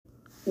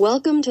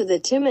Welcome to the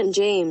Tim and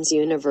James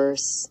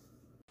universe.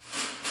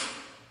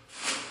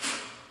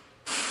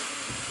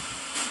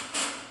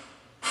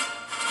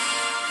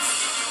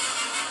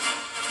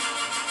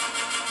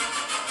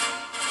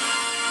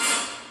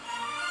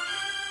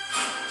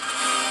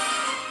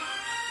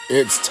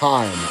 It's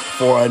time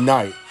for a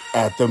night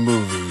at the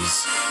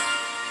movies.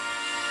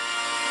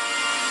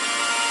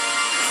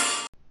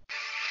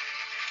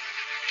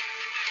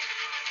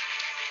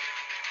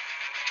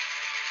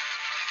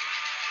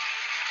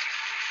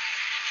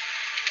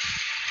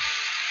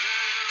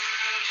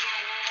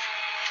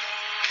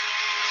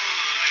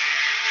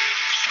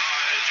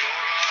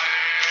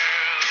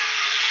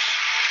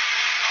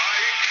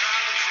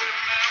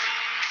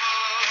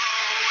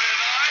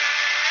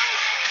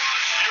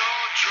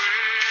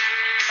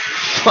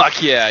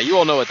 Fuck yeah, you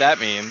all know what that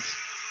means.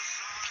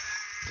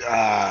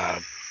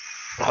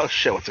 Oh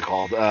shit, what's it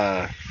called?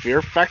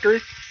 Fear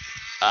Factory?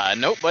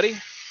 Nope, buddy.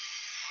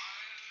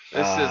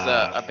 This is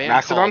a band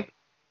Mastodon?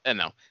 called...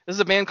 no. This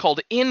is a band called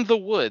In the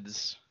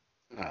Woods.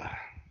 Uh,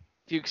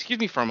 If you excuse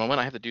me for a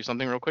moment, I have to do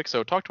something real quick,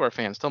 so talk to our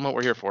fans. Tell them what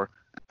we're here for.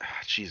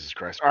 Jesus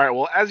Christ. Alright,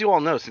 well, as you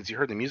all know, since you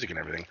heard the music and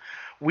everything,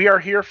 we are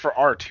here for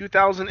our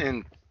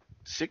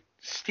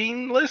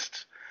 2016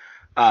 list.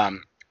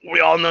 We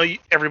all know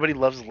everybody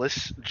loves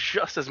lists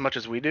just as much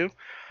as we do.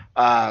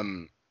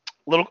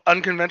 Little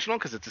unconventional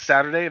because it's a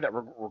Saturday that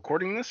we're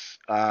recording this.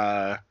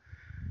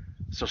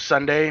 So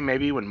Sunday,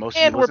 maybe, when most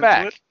of you And we're listen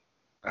back. to it.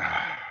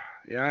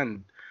 Yeah,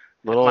 and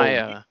little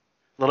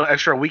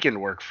extra weekend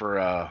work for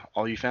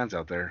all you fans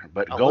out there.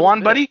 But go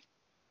on, buddy.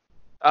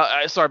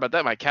 Sorry about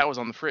that. My cat was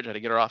on the fridge. I had to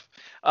get her off.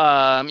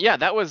 Yeah,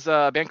 that was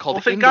a band called Well,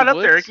 if it In got the up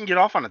Woods. there, it can get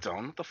off on its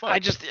own. What the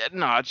fuck?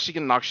 She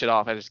can knock shit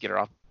off. I just get her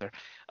off there.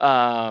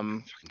 That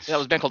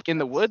was a band called In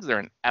the Woods. They're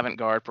an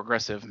avant-garde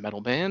progressive metal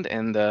band,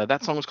 and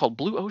that song was called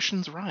Blue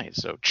Ocean's Rise.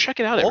 So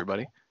check it out,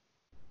 everybody.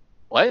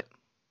 What?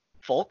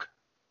 Folk?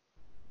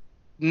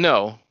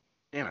 No.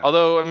 Damn it.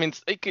 Although, I mean,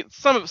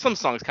 some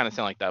songs kind of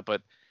sound like that,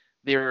 but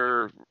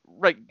they're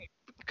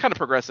kind of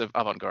progressive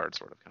avant-garde,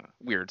 sort of kind of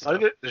weird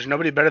stuff. There's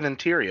nobody better than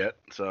Tyr yet,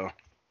 so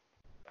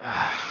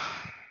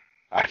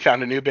I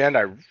found a new band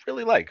I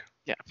really like.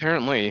 Yeah,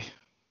 apparently.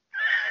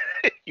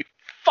 You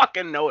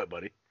fucking know it,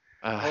 buddy.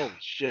 Holy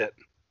shit.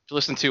 You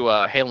listen to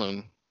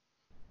Heilung.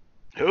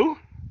 Who?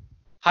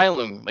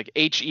 Heilung, like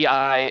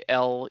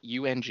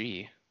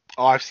Heilung.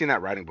 Oh, I've seen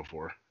that writing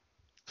before.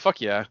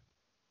 Fuck yeah.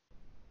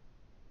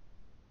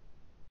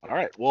 All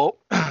right. Well,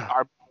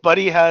 our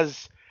buddy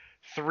has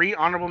 3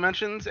 honorable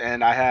mentions,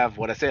 and I have,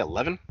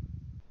 11?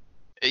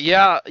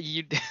 Yeah,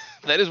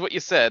 that is what you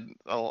said.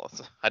 Oh,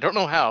 I don't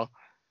know how.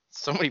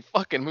 So many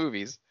fucking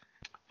movies.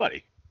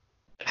 Buddy.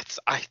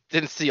 I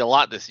didn't see a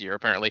lot this year,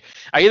 apparently.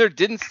 I either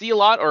didn't see a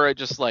lot, or I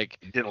just,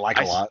 didn't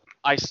like a lot.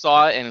 I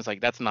saw it, and it's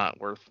like, that's not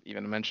worth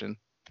even a mention.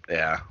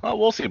 Yeah. Well,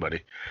 we'll see, buddy.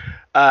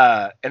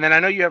 And then I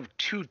know you have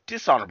 2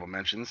 dishonorable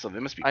mentions, so they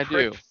must be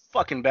pretty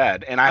fucking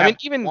bad. And I have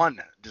even 1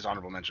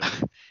 dishonorable mention.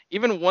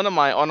 Even one of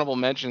my honorable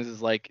mentions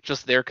is,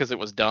 just there because it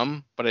was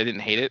dumb, but I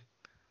didn't hate it.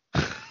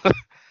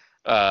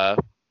 Yeah,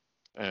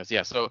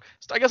 so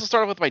I guess I'll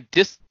start off with my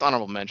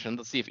dishonorable mention.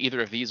 Let's see if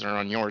either of these are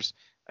on yours.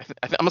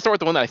 I'm going to start with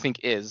the one that I think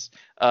is.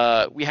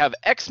 We have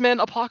X-Men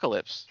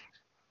Apocalypse.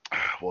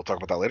 We'll talk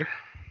about that later.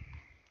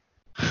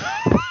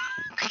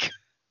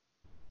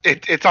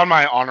 It's on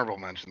my honorable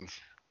mentions.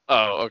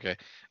 Oh, okay.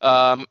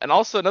 And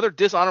also another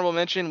dishonorable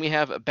mention, we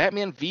have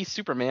Batman v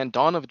Superman: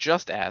 Dawn of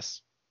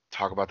Justice.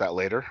 Talk about that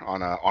later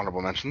on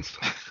honorable mentions.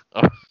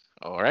 Oh,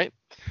 all right.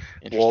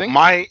 Interesting.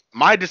 Well,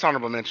 my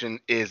dishonorable mention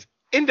is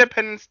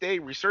Independence Day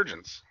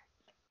Resurgence.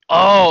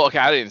 Oh, okay.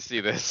 I didn't see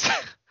this.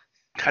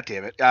 God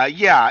damn it.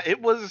 Yeah, it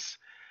was.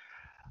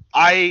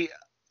 I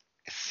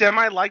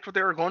semi-liked what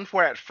they were going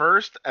for at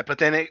first, but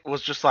then it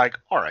was just like,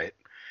 all right.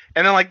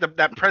 And then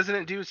that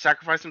president dude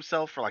sacrificed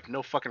himself for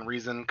no fucking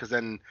reason, because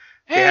then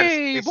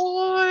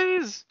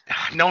boys.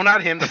 No,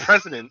 not him, the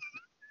president.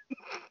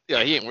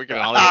 Yeah, he ain't working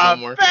on Hollywood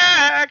no more.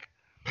 Back.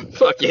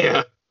 Fuck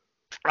yeah.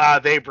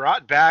 They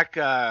brought back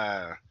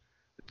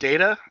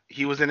Data.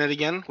 He was in it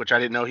again, which I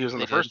didn't know he was in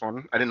the first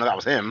one. I didn't know that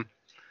was him.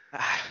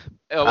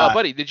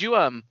 Buddy, did you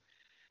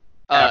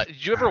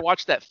ever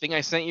watch that thing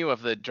I sent you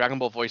of the Dragon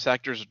Ball voice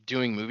actors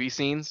doing movie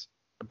scenes?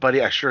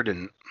 Buddy, I sure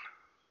didn't.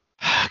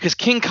 Because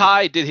King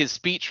Kai did his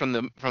speech from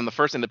the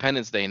first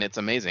Independence Day, and it's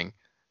amazing.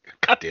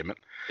 God damn it.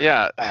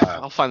 Yeah,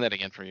 I'll find that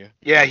again for you.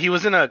 Yeah, he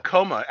was in a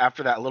coma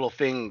after that little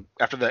thing,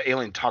 after the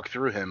alien talked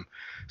through him.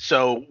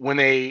 So when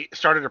they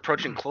started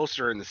approaching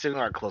closer and the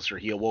signal got closer,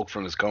 he awoke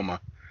from his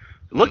coma.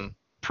 Looked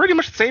pretty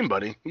much the same,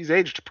 buddy. He's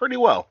aged pretty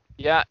well.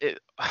 Yeah,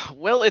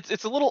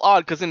 it's a little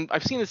odd because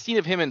I've seen a scene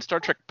of him in Star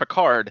Trek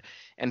Picard,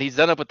 and he's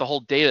done up with the whole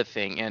Data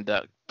thing, and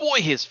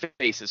boy, his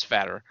face is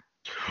fatter.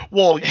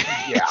 Well,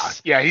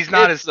 yeah, he's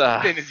not as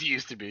thin as he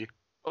used to be.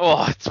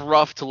 Oh, it's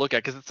rough to look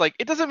at because it's like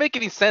it doesn't make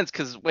any sense.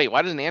 Because wait,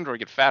 why does an android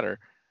get fatter?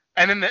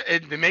 And then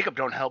the makeup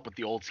don't help with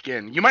the old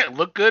skin. You might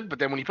look good, but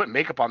then when you put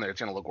makeup on there, it's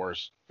gonna look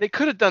worse. They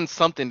could have done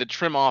something to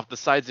trim off the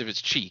sides of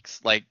his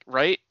cheeks,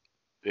 right?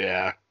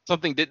 Yeah.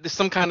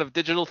 Some kind of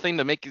digital thing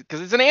to make it,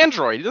 because it's an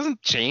android. It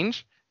doesn't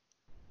change.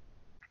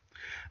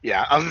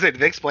 Yeah, I was gonna say,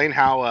 did they explain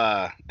how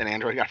an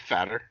android got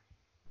fatter?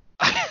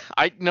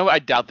 I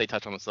doubt they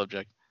touch on the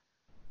subject.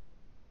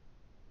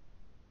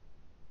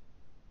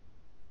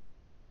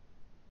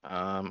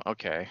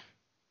 Okay.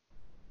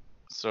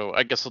 So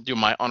I guess I'll do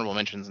my honorable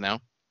mentions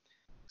now.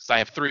 So I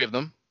have 3 of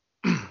them.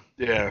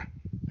 Yeah.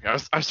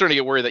 I'm starting to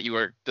get worried that you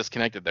were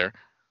disconnected there.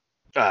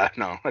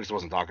 No, I just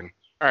wasn't talking.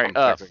 All right.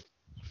 I'm texting.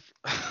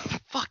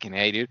 Fucking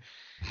A, dude.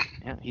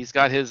 Yeah, he's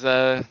got his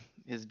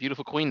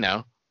beautiful queen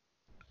now.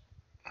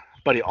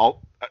 Buddy, no,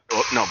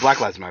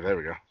 Black Lives Matter. There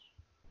we go.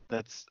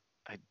 That's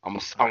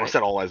Almost right.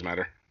 said All Lives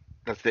Matter.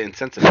 That's the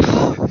insensitive.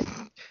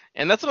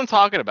 And that's what I'm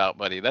talking about,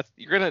 buddy.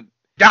 You're gonna.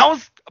 That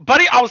was,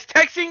 buddy. I was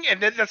texting,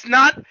 and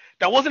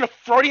that wasn't a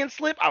Freudian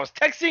slip. I was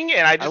texting,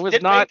 and I just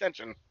didn't pay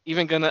attention.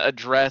 Even gonna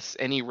address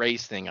any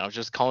race thing. I was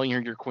just calling her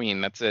your queen.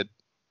 That's it.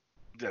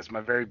 Yes, my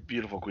very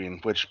beautiful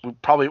queen, which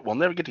we'll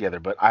never get together,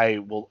 but I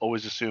will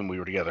always assume we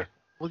were together.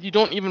 Well, you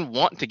don't even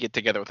want to get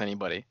together with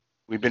anybody.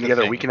 We've been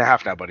together a week and a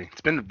half now, buddy.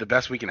 It's been the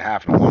best week and a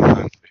half in a long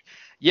time.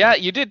 Yeah,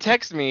 you did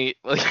text me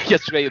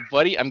yesterday,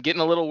 buddy. I'm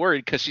getting a little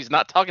worried because she's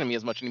not talking to me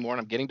as much anymore,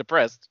 and I'm getting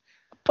depressed.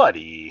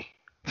 Buddy.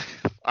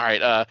 All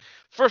right.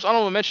 First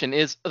honorable mention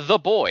is The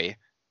Boy.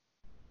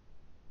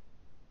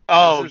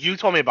 Oh, you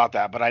told me about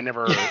that, but I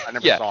never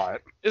saw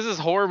it. This is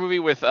a horror movie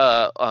with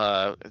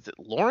is it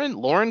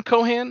Lauren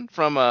Cohan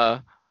from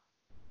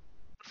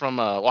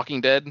Walking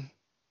Dead.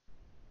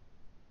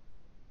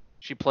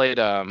 She played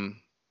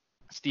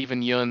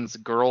Stephen Yeun's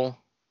girl.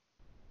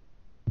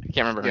 I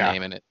can't remember her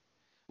name in it.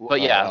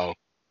 But yeah,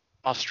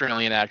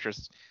 Australian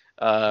actress.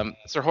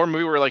 It's a horror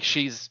movie where like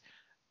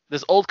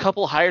this old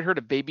couple hired her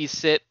to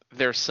babysit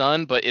their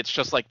son, but it's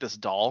just like this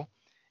doll,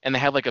 and they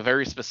have like a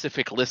very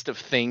specific list of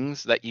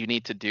things that you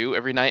need to do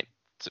every night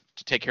to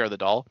take care of the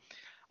doll.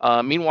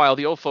 Meanwhile,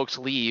 the old folks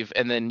leave,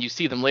 and then you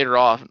see them later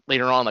on,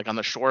 like on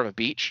the shore of a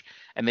beach,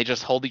 and they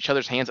just hold each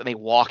other's hands and they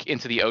walk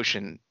into the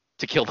ocean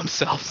to kill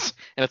themselves.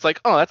 And it's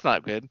like, oh, that's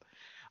not good.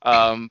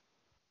 And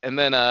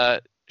then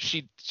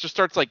she just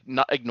starts like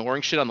not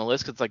ignoring shit on the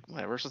list because it's like,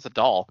 whatever, it's just a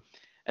doll.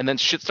 And then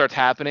shit starts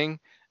happening,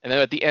 and then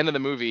at the end of the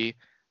movie,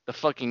 the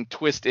fucking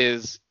twist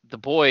is the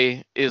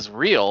boy is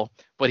real,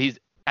 but he's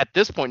at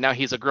this point now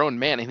he's a grown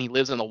man and he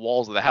lives in the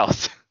walls of the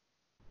house.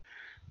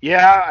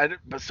 Yeah,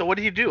 but so what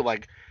do you do?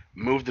 Like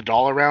move the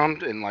doll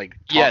around and like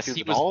talk to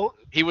the doll?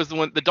 He was the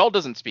one. The doll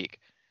doesn't speak,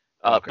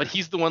 Okay. but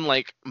he's the one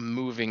like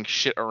moving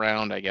shit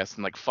around, I guess,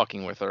 and like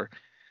fucking with her.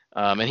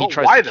 And he But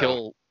tries why, to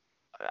kill.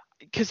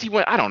 Because he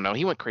went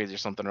crazy or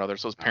something or other.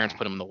 So his parents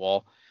put him in the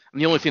wall. And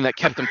the only thing that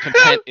kept him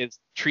content is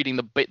treating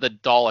the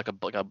doll like him,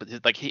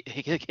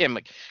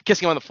 like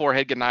kissing him on the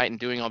forehead goodnight and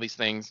doing all these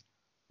things.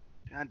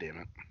 God damn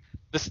it.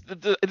 This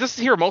is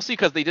here mostly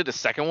because they did the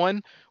second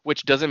one,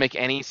 which doesn't make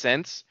any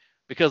sense.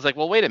 Because like,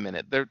 well, wait a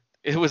minute,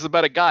 it was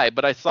about a guy,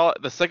 but I saw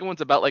the second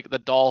one's about like the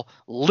doll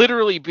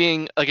literally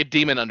being like a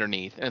demon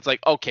underneath, and it's like,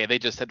 okay, they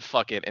just said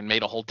fuck it and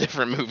made a whole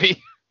different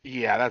movie.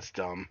 Yeah, that's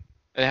dumb.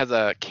 It has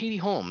a Katie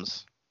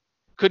Holmes.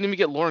 Couldn't even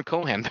get Lauren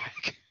Cohan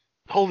back.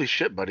 Holy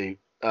shit, buddy.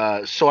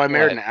 So I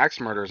Married an Axe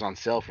Murder is on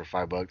sale for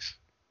 $5.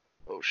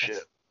 Oh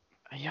shit.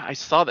 Yeah, I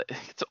saw that.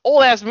 It's an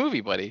old ass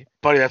movie, buddy.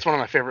 Buddy, that's one of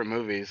my favorite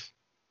movies.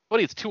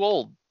 Buddy, it's too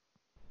old.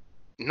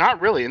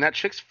 Not really, and that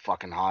chick's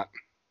fucking hot.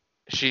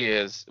 She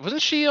is.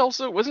 Wasn't she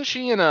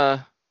in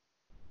a?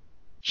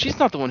 She's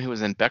not the one who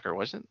was in Becker,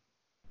 was it?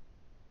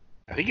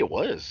 I think it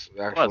was,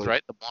 actually. It was,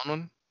 right? The blonde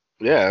one?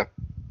 Yeah.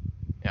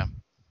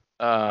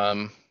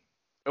 Yeah.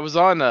 It was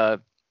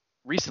on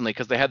recently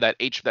because they had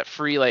that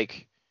free,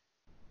 like,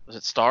 was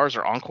it Stars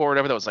or Encore or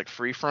whatever that was like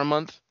free for a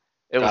month?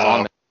 It was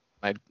on there.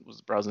 I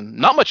was browsing.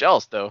 Not much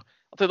else though.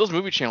 I'll tell you, those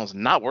movie channels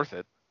not worth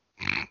it.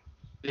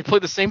 They play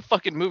the same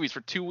fucking movies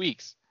for 2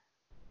 weeks.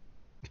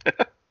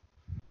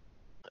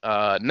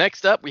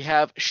 Next up we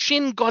have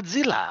Shin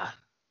Godzilla.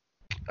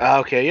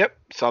 Okay, yep.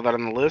 Saw that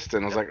on the list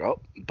and I was like, oh,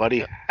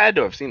 buddy, had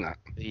to have seen that.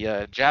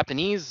 The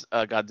Japanese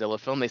Godzilla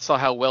film. They saw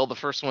how well the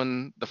first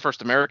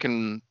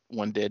American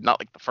one did. Not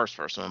like the first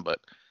one, but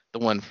the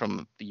one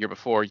from the year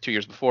before, 2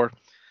 years before.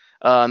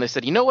 And they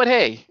said, you know what?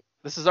 Hey,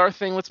 this is our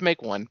thing. Let's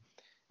make one.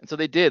 And so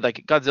they did.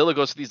 Like Godzilla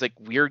goes through these like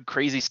weird,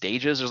 crazy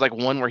stages. There's like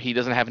one where he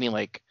doesn't have any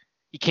like,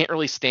 he can't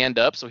really stand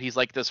up, so he's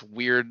like this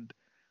weird,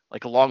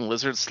 like a long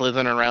lizard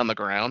slithering around the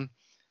ground.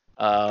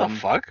 What the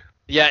fuck?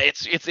 Yeah,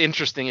 it's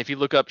interesting if you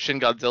look up Shin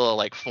Godzilla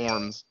like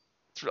forms.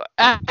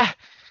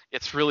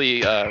 It's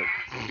really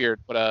weird,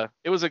 but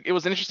it was an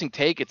interesting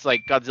take. It's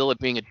like Godzilla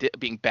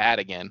being bad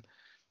again.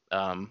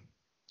 So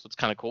it's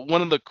kind of cool.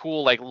 One of the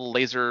cool like little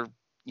laser,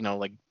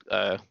 like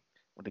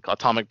what they call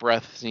atomic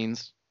breath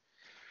scenes.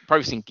 You've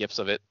probably seen gifs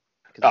of it.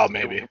 Oh,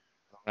 maybe.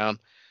 Around.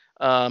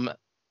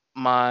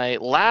 My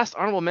last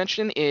honorable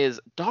mention is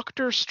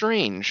Doctor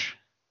Strange.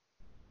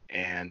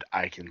 And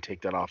I can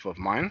take that off of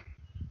mine.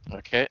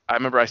 Okay, I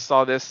remember I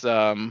saw this.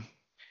 I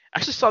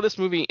actually saw this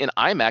movie in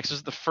IMAX. This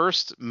is the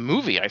first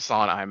movie I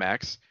saw in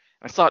IMAX.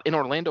 I saw it in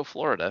Orlando,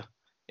 Florida.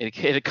 It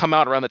had come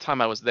out around the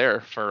time I was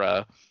there for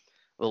a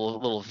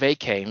little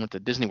vacay and went to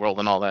Disney World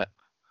and all that.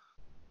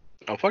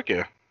 Oh, fuck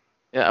yeah.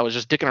 Yeah, I was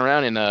just dicking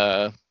around in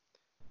I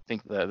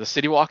think the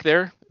City Walk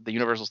there, the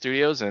Universal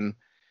Studios, and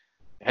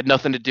had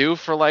nothing to do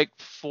for like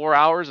 4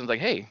 hours, and was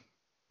like, hey,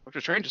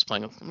 Doctor Strange is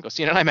playing. I'm gonna go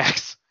see it in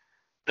IMAX.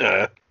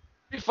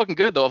 Pretty fucking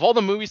good though. Of all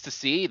the movies to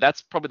see,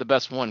 that's probably the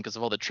best one because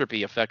of all the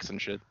trippy effects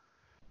and shit.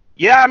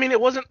 Yeah, I mean, it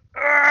wasn't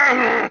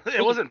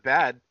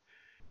bad.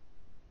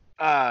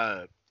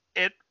 I'm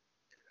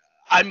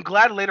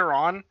glad later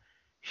on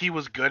he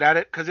was good at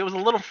it because it was a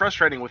little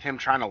frustrating with him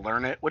trying to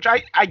learn it, which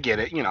I get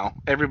it. You know,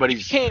 He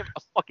everybody's. became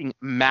a fucking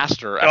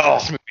master after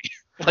this movie.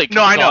 Like,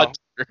 No, I know.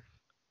 God.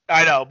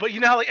 I know, but you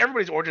know how like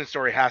everybody's origin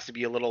story has to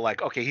be a little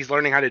like, okay, he's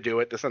learning how to do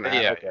it, this and that.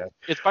 Yeah, Okay.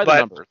 it's by But- the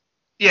numbers.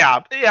 Yeah,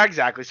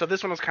 exactly. So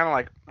this one was kind of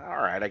like,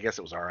 all right, I guess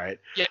it was all right.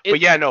 Yeah, But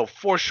yeah, no,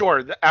 for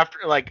sure. After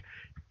like,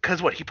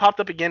 because what he popped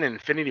up again in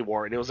Infinity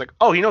War, and it was like,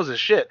 oh, he knows his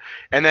shit.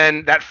 And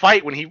then that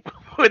fight when he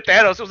with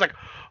Thanos, it was like,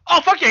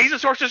 oh fuck yeah, he's a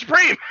Sorcerer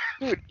Supreme.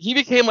 Dude, he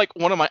became like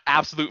one of my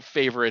absolute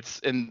favorites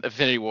in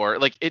Infinity War.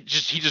 Like he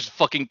just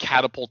fucking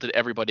catapulted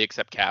everybody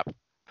except Cap.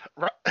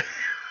 Right.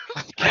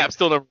 Cap's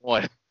still number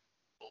one.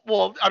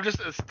 Well, I'm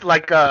just it's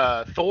like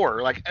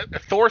Thor, like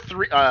Thor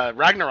 3,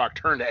 Ragnarok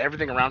turned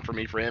everything around for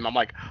me for him. I'm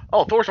like,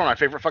 oh, Thor's one of my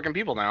favorite fucking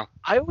people now.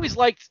 I always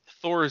liked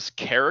Thor's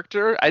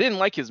character. I didn't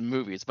like his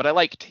movies, but I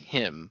liked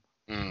him.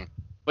 Mm.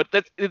 But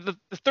the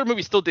third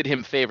movie still did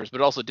him favors,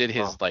 but it also did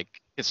his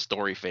his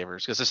story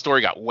favors because his story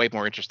got way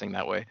more interesting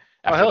that way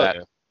after hell that.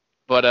 yeah.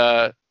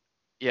 But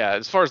yeah,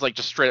 as far as like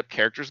just straight up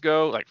characters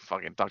go, like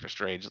fucking Doctor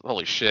Strange,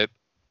 holy shit.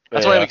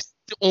 That's why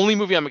the only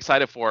movie I'm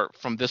excited for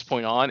from this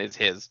point on is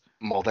his.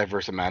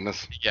 Multiverse of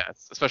Madness.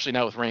 Yes, especially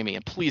now with Raimi,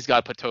 and please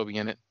God put Toby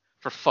in it.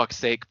 For fuck's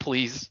sake,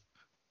 please.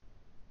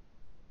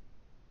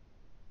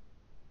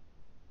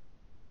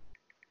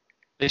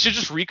 They should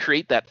just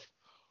recreate that.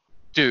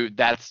 Dude,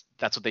 that's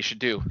what they should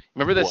do.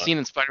 Remember that What? scene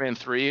in Spider-Man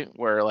 3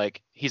 where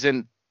like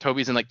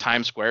Toby's in like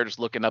Times Square just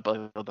looking up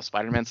the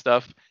Spider-Man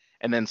stuff,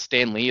 and then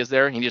Stan Lee is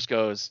there, and he just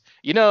goes,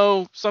 you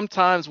know,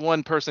 sometimes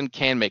one person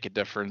can make a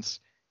difference.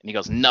 And he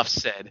goes, enough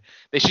said.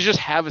 They should just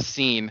have a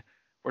scene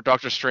where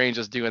Doctor Strange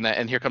is doing that,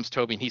 and here comes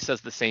Toby, and he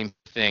says the same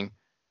thing,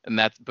 and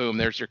that's boom,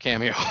 there's your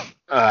cameo.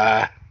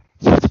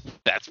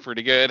 That's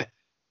pretty good.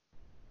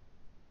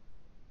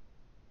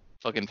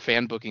 Fucking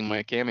fan booking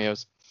my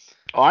cameos.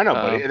 Oh, I know,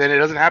 buddy. And then it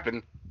doesn't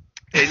happen.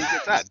 And you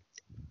get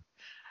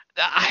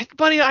sad.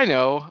 Buddy, I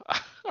know.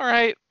 All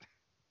right.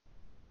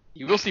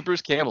 You will see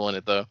Bruce Campbell in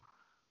it, though.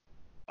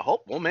 I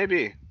hope. Well,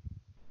 maybe.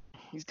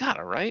 He's got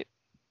it, right?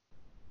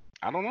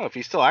 I don't know if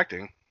he's still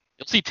acting.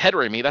 You'll see Ted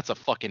Raimi. That's a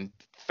fucking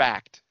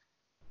fact.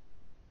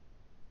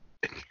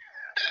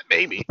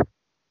 Maybe.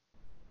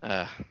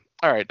 All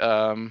right.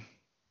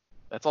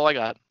 That's all I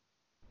got.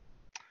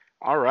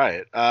 All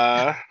right.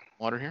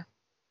 Water here.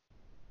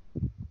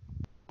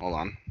 Hold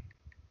on.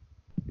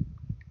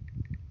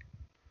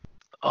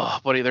 Oh,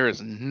 buddy, there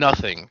is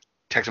nothing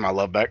Texting my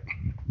love back.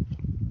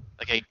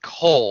 like a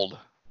cold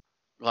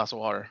glass of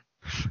water.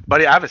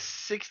 Buddy, I have a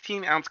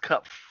 16-ounce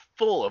cup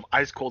full of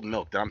ice cold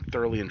milk that I'm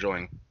thoroughly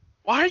enjoying.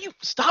 Why are you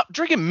stop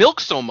drinking milk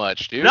so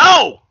much, dude?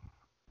 No!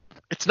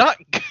 It's not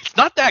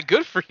that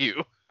good for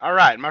you. All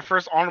right, my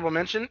first honorable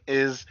mention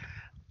is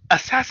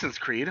Assassin's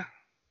Creed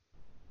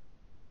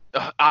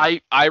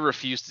I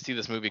refuse to see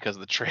this movie because of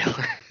the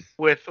trailer.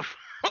 with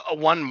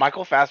one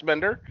Michael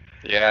Fassbender.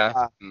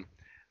 Yeah.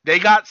 They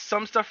got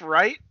some stuff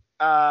right,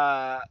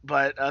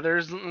 but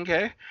others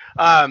okay.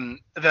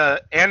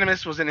 The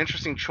Animus was an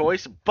interesting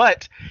choice,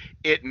 but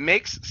it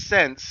makes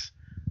sense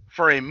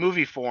for a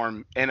movie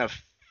form and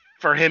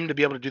for him to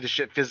be able to do the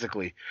shit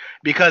physically.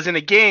 Because in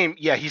a game,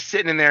 yeah, he's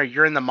sitting in there,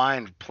 you're in the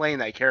mind playing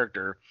that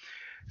character.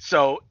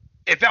 So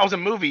if that was a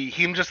movie,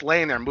 him just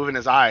laying there moving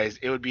his eyes,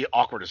 it would be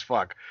awkward as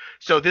fuck.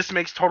 So this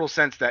makes total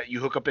sense that you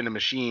hook up in a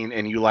machine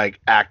and you like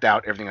act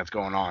out everything that's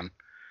going on.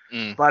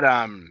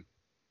 But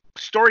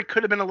story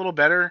could have been a little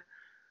better.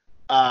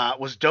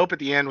 Was dope at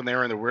the end when they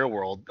were in the real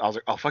world. I was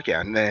like, oh fuck yeah,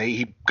 and then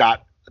he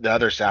got the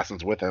other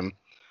assassins with him.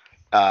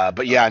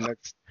 But yeah,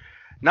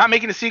 not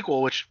making a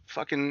sequel, which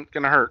fucking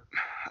gonna hurt.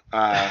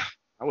 I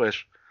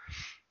wish.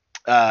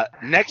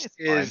 Next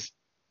is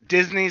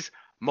Disney's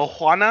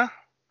Moana.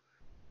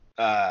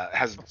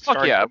 Has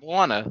Fuck yeah,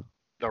 Moana.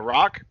 The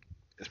Rock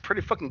is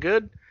pretty fucking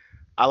good.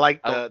 I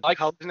like the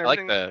colors and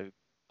everything.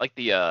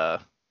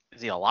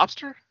 Is he a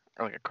lobster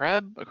or like a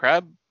crab? A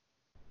crab?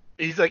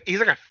 He's like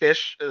a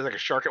fish, like a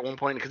shark at one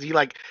point because he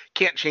like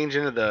can't change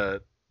into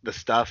the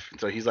stuff, and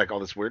so he's like all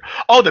this weird.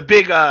 Oh, the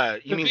big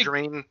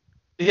Drain?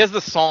 He has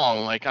the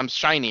song like "I'm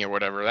Shiny" or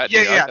whatever. That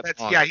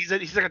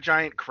he's like a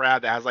giant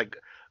crab that has like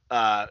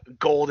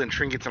gold and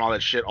trinkets and all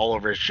that shit all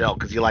over his shell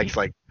because he likes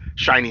like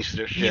shiny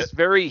shit. He's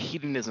very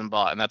hedonism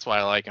bot, and that's why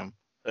I like him.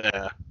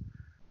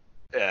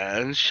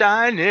 And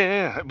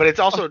shiny, but it's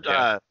also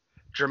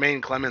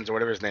Jermaine Clemens or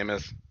whatever his name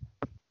is.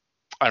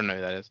 I don't know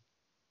who that is.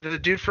 The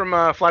dude from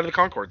Flight of the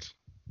Conchords.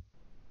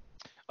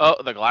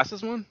 Oh, the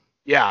glasses one?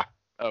 Yeah.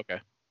 Okay.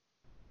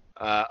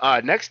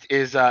 Next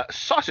is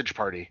Sausage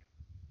Party.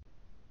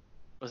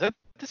 Was that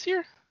this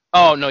year?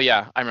 Oh no,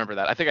 yeah, I remember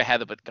that. I think I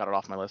had it, but got it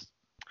off my list.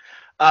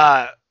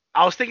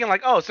 I was thinking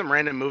like, oh, some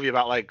random movie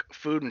about like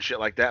food and shit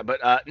like that,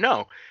 but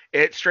no,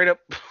 it straight up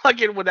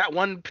fucking with that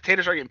one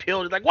potato started getting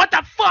peeled. It's like, what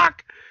the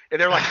fuck? And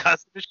they're like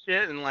cussing and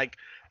shit, and like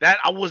that.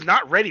 I was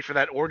not ready for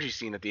that orgy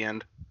scene at the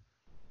end.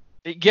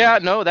 Yeah,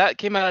 no, that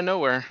came out of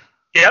nowhere.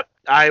 Yep,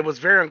 I was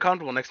very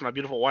uncomfortable next to my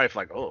beautiful wife.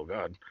 Like, oh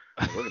god,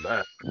 look at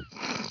that.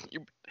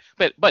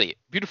 But buddy,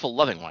 beautiful,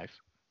 loving wife.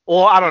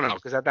 Well, I don't know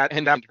because at that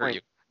And that were point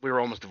you? we were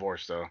almost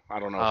divorced, so I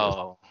don't know. If it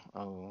was,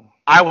 Oh.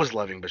 I was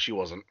loving, but she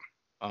wasn't.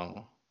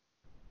 Oh.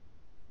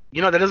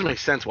 You know, that doesn't make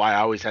sense. Why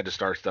I always had to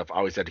start stuff. I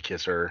always had to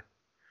kiss her.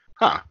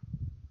 Huh.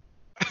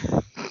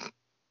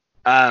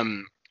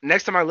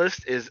 Next on my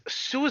list is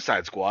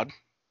Suicide Squad.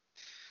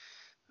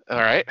 All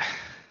right.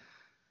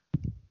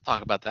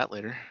 Talk about that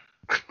later.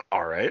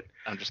 All right.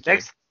 I'm just kidding.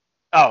 Next.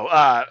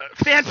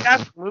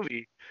 Fantastic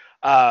movie.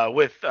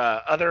 With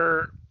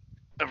other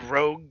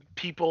rogue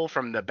people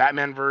from the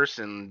Batman verse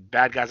and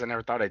bad guys I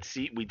never thought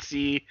we'd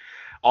see.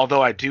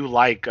 Although I do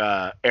like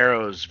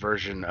Arrow's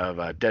version of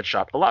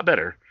Deadshot a lot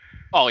better.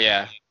 Oh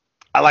yeah.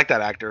 I like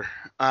that actor.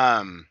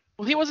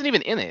 Well, he wasn't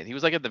even in it. He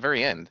was like at the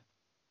very end,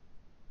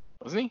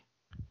 wasn't he?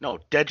 No,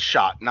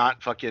 Deadshot,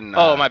 not fucking.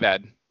 Oh, my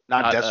bad.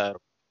 Not Deathstroke.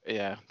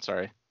 Yeah,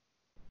 sorry.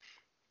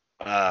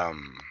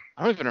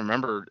 I I don't even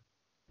remember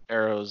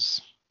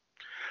Arrow's.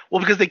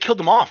 Well, because they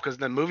killed him off because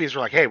the movies were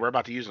like, hey, we're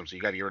about to use him, so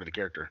you got to get rid of the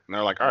character. And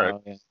they're like, all right.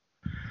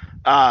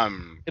 Yeah.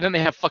 And then they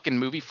have fucking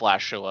Movie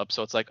Flash show up,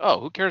 so it's like, oh,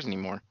 who cares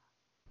anymore?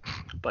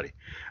 buddy.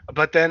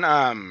 But then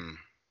and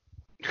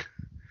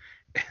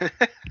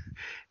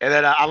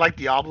then I like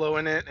Diablo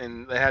in it,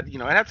 and they had,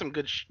 it had some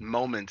good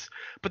moments,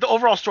 but the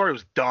overall story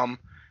was dumb.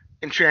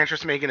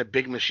 Enchantress making a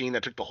big machine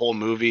that took the whole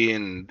movie,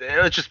 and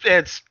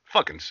it's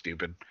fucking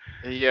stupid.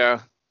 Yeah.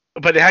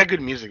 But it had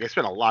good music. They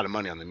spent a lot of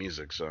money on the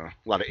music, so a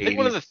lot of 80s.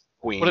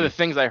 One of the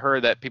things I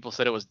heard that people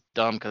said it was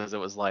dumb because it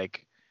was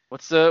like,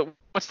 what's the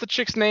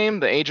chick's name?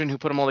 The agent who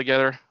put them all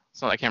together?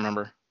 So I can't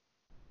remember.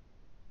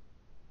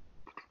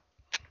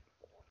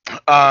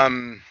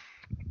 Amanda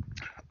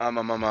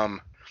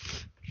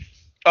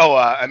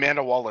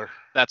Waller.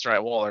 That's right,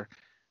 Waller.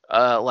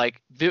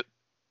 Like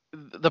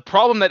the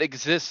problem that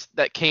exists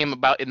that came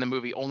about in the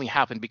movie only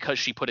happened because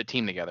she put a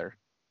team together.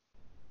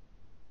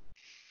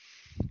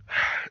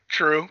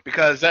 True,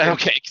 because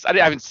okay, because I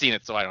haven't seen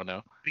it, so I don't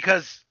know.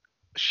 Because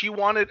she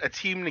wanted a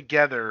team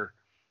together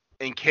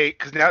in case,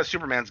 because now that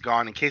Superman's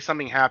gone, in case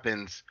something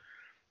happens,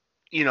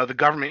 the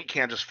government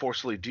can't just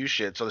forcefully do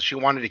shit. So she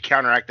wanted to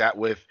counteract that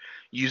with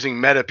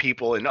using meta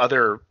people and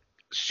other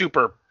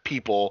super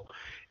people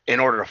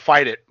in order to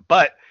fight it.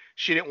 But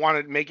she didn't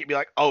want to make it be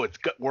like, oh, it's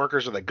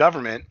workers of the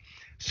government.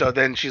 So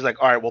then she's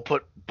like, all right, we'll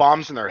put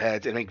bombs in their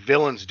heads and make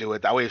villains do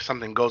it. That way, if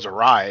something goes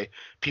awry,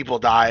 people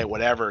die,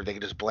 whatever, they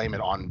can just blame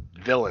it on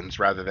villains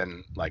rather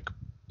than like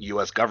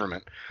U.S.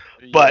 government.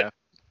 Yeah. But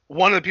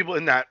one of the people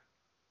in that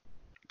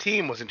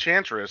team was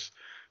Enchantress,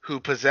 who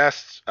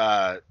possessed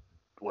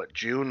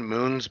June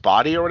Moon's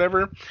body or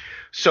whatever.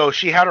 So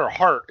she had her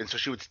heart, and so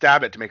she would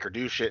stab it to make her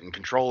do shit and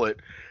control it.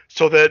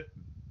 So that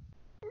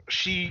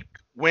she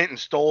went and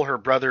stole her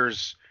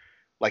brother's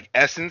like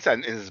essence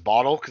in his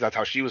bottle, because that's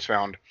how she was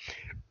found.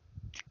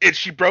 And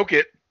she broke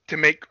it to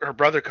make her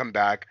brother come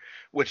back,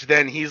 which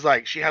then he's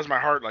like, she has my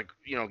heart, like,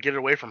 get it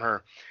away from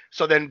her.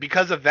 So then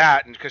because of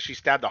that, and because she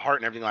stabbed the heart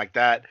and everything like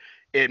that,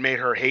 it made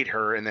her hate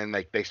her, and then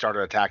like they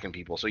started attacking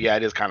people. So yeah,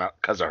 it is kind of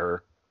because of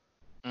her.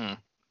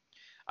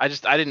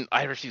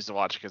 I refused to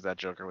watch because that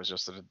Joker was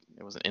just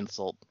it was an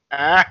insult.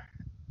 Buddy,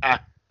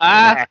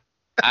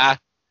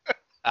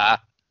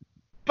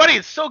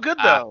 it's so good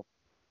though.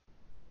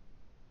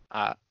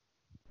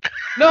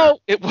 No,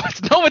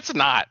 it's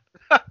not.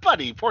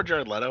 Buddy, poor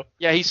Jared Leto.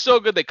 Yeah, he's so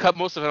good they cut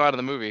most of him out of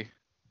the movie.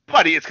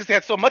 Buddy, it's because they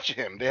had so much of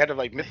him. They had to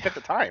like fit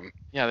the time.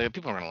 Yeah,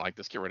 people are gonna like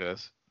this. Get rid of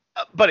this.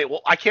 Buddy,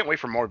 well, I can't wait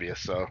for Morbius.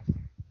 So.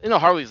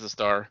 Harley's the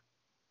star.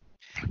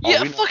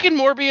 Yeah, fucking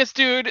Morbius,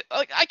 dude.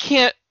 Like, I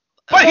can't.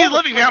 But he's a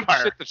living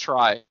vampire. Shit to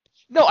try.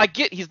 No, I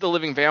get he's the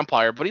living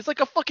vampire, but he's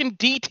like a fucking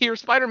D-tier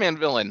Spider-Man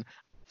villain.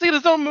 He's in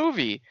his own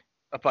movie.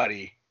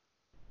 Buddy.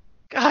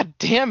 God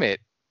damn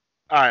it.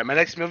 All right, my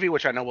next movie,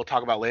 which I know we'll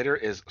talk about later,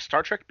 is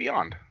Star Trek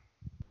Beyond.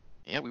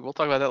 Yeah, we will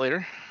talk about that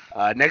later.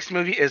 Next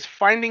movie is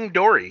Finding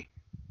Dory.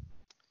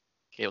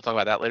 Okay, we'll talk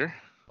about that later.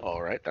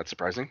 All right, that's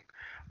surprising.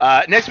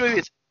 Next movie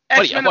is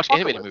X-Men. I watch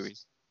animated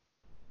movies.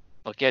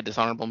 Okay,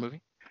 dishonorable movie.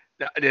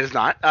 No, it is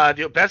not.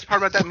 The best part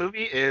about that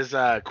movie is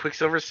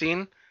Quicksilver's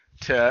scene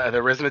to the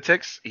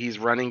arithmetics. He's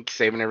running,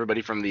 saving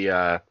everybody from the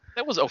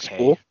that was okay.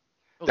 School.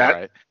 That,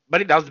 right.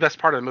 But that was the best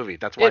part of the movie.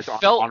 That's why it's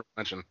honorable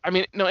mention. I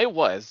mean, no, it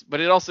was, but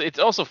it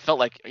also felt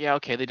like, yeah,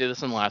 okay, they did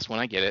this in the last one.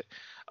 I get it.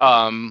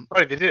 Right,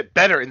 they did it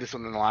better in this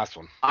one than the last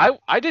one.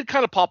 I did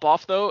kind of pop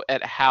off though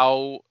at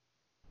how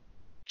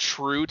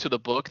true to the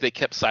book they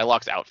kept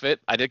Psylocke's outfit.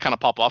 I did kind of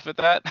pop off at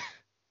that.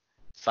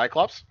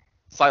 Cyclops?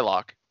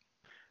 Psylocke.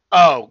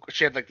 Oh,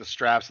 she had like the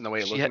straps and the way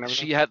it looked and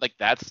everything? She had like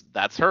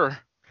that's her.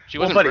 She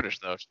wasn't British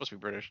though. She's supposed to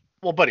be British.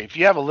 Well, buddy, if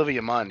you have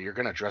Olivia Munn, you're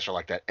gonna dress her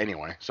like that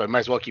anyway. So you might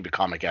as well keep it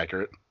comic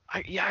accurate.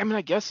 I mean,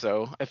 I guess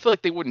so. I feel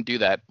like they wouldn't do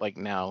that like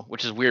now,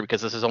 which is weird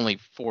because this is only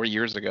 4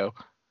 years ago.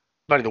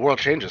 Buddy, the world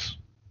changes.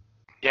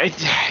 Yeah,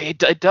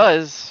 it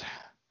does.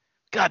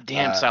 God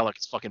damn, Uh, Psylocke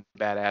is fucking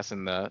badass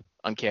in the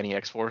Uncanny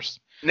X-Force.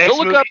 Next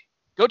movie.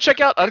 Go check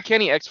out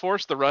Uncanny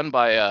X-Force, the run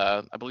by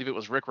I believe it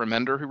was Rick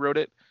Remender who wrote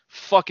it.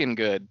 Fucking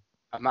good.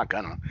 I'm not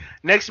gonna.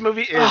 Next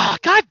movie is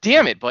God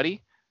damn it,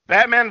 buddy.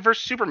 Batman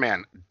vs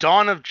Superman: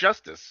 Dawn of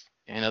Justice.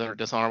 Another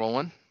dishonorable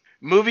one.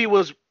 Movie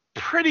was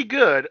pretty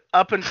good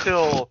up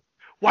until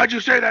why'd you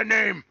say that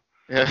name?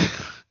 Yeah.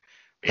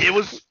 It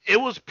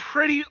was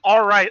pretty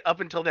all right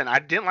up until then. I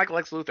didn't like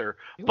Lex Luthor,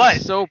 It was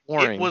but so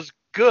boring. it was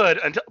good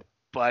until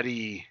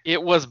buddy.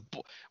 It was.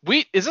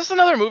 Is this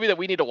another movie that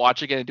we need to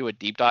watch again and do a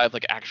deep dive,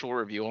 like actual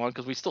review on?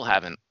 Because we still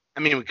haven't. I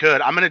mean, we could.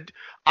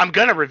 I'm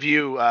gonna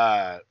review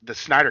the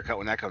Snyder Cut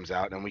when that comes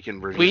out, and we can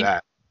review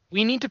that.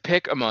 We need to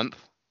pick a month,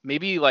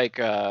 maybe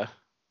like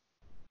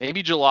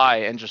maybe July,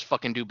 and just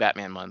fucking do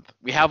Batman month.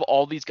 We have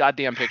all these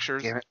goddamn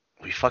pictures. Damn it,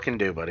 we fucking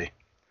do, buddy.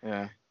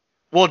 Yeah.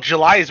 Well,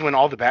 July is when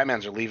all the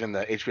Batmans are leaving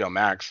the HBO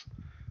Max.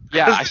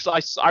 Yeah,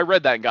 I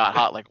read that and got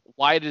hot. Like,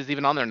 why is it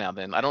even on there now?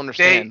 Then I don't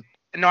understand.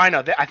 No, I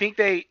know. I think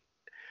they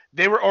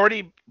were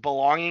already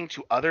belonging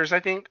to others. I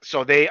think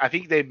so. I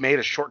think they made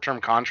a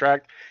short-term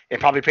contract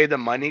and probably paid them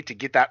money to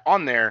get that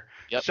on there.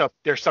 Yep. So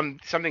there's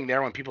something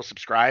there when people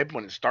subscribe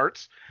when it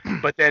starts,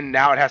 but then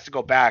now it has to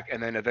go back,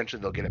 and then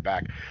eventually they'll get it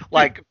back.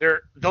 Like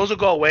those will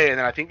go away, and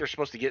then I think they're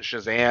supposed to get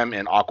Shazam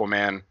and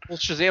Aquaman. Well,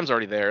 Shazam's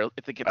already there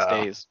if it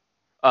stays.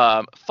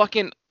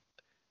 Fucking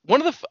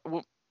one of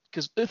the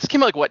because this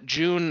came out like what,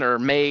 June or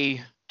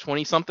May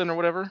 20 something or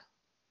whatever.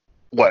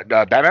 What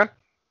Batman?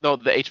 No,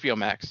 the HBO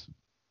Max.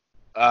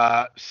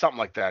 Something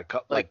like that.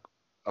 Like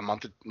a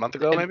month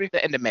ago, maybe.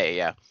 The end of May,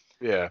 yeah.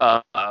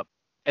 Yeah.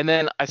 And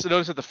then I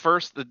noticed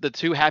that the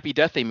two Happy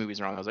Death Day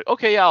movies are on. I was like,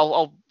 okay, yeah,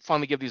 I'll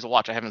finally give these a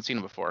watch. I haven't seen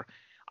them before.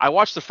 I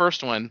watched the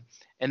first one,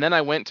 and then I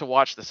went to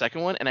watch the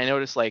second one, and I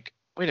noticed like,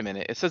 wait a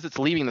minute, it says it's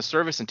leaving the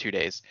service in 2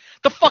 days.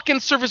 The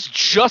fucking service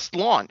just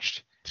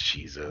launched.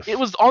 Jesus. It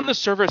was on the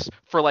service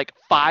for like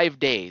 5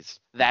 days.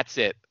 That's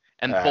it.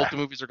 And both the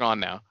movies are gone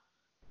now.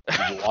 Did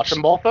you watch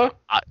them both though?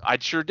 I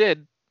sure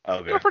did.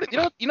 Okay.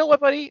 You know what,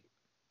 buddy?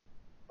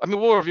 I mean,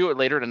 we'll review it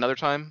later at another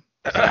time.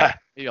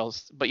 Maybe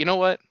but you know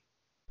what?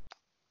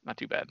 Not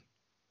too bad.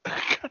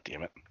 God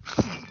damn it.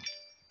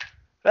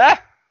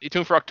 Stay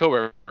tuned for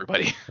October,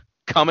 everybody.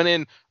 Coming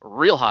in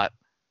real hot.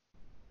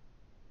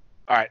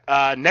 All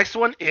right. Next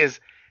one is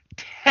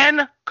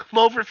 10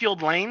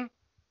 Cloverfield Lane.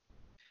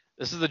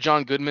 This is the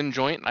John Goodman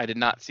joint. I did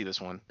not see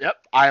this one. Yep,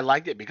 I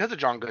liked it because of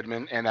John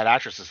Goodman and that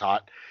actress is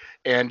hot.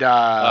 And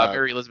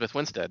Mary Elizabeth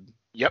Winstead.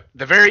 Yep,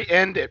 the very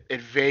end it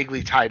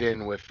vaguely tied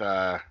in with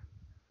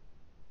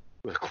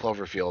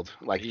Cloverfield,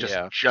 like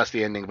just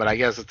the ending. But I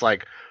guess it's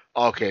like,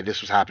 okay,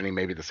 this was happening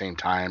maybe at the same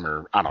time,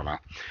 or I don't know.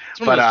 It's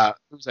one of those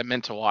movies I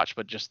meant to watch,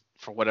 but just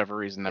for whatever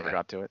reason never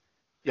got to it.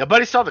 Yeah,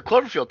 buddy saw the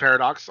Cloverfield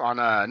Paradox on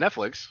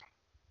Netflix.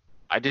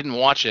 I didn't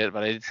watch it,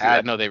 but I did see.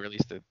 I know they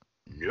released it.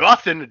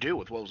 Nothing to do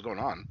with what was going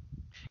on.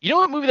 You know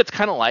what movie that's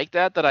kind of like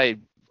that I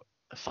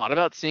thought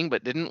about seeing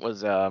but didn't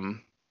was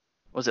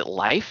it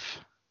Life?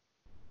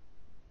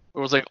 It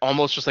was like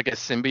almost just like a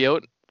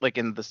symbiote, like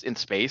in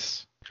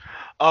space.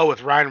 Oh,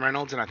 with Ryan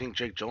Reynolds and I think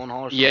Jake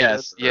Gyllenhaal or something.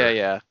 Yes,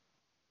 yeah.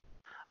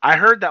 I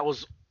heard that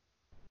was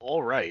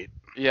all right.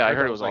 Yeah, I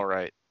heard it was all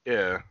right.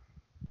 Yeah,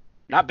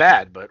 not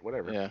bad, but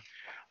whatever. Yeah.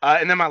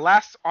 And then my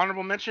last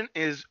honorable mention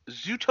is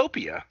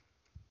Zootopia.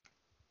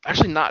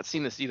 Actually, not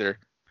seen this either.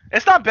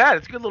 It's not bad.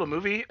 It's a good little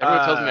movie.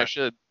 Everyone tells me I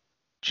should.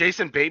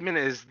 Jason Bateman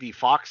is the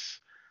fox.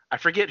 I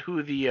forget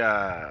who the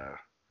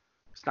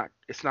it's not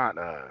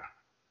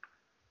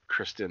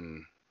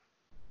Kristen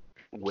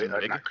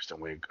Wiig. Not Kristen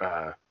Wiig.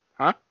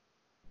 Huh?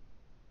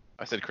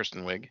 I said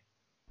Kristen Wiig.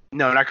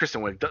 No, not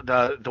Kristen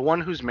Wiig. The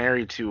one who's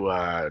married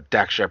to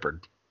Dax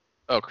Shepard.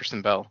 Oh,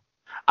 Kristen Bell.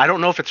 I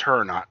don't know if it's her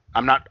or not.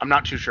 I'm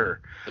not too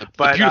sure. The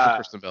but beautiful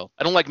Kristen Bell.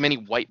 I don't like many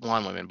white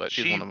blonde women, but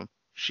she's one of them.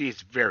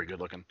 She's very good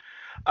looking.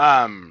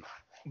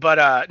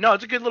 But no,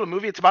 it's a good little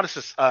movie. It's about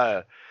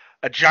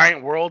a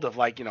giant world of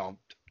like,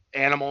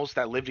 animals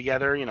that live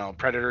together,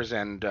 predators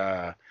and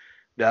the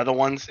other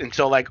ones. And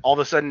so like all of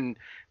a sudden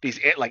these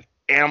like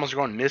animals are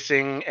going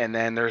missing, and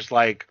then there's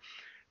like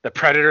the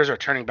predators are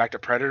turning back to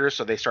predators,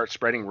 so they start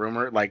spreading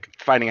rumor, like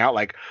finding out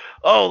like,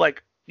 oh,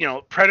 like,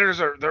 predators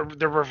are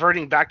they're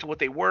reverting back to what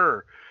they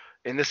were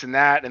and this and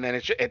that, and then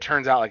it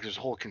turns out like there's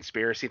a whole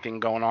conspiracy thing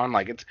going on.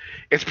 Like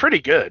it's pretty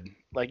good.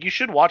 Like you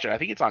should watch it. I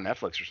think it's on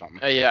Netflix or something.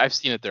 Yeah, I've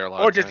seen it there a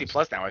lot. Or Disney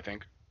Plus now, I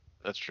think.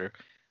 That's true.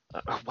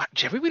 What,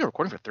 have we been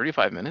recording for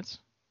 35 minutes?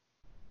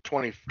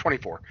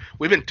 24.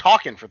 We've been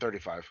talking for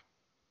 35.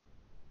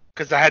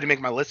 Because I had to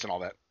make my list and all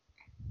that.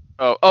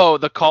 Oh,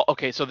 the call.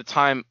 Okay, so the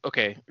time.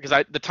 Okay,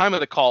 because the time of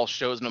the call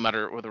shows no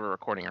matter whether we're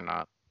recording or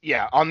not.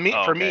 Yeah, me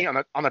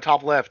on the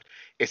top left,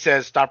 it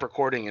says stop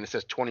recording and it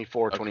says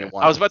 24,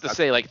 21. I was about to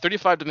say like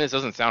 35 minutes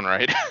doesn't sound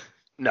right.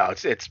 No,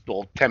 it's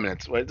 10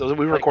 minutes. We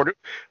recorded.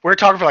 We were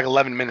talking for like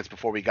 11 minutes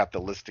before we got the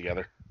list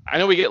together. I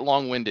know we get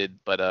long-winded,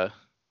 but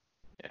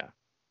yeah.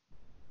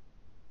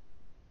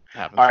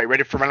 Happens. All right,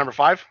 ready for my number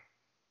 5?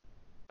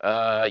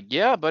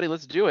 Yeah, buddy,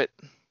 let's do it.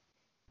 Do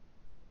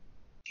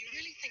you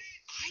really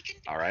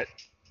All right.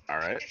 All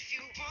right. If you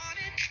want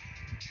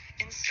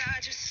it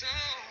inside your soul,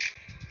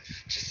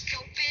 just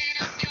open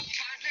up your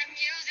heart, let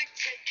music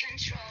take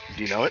control.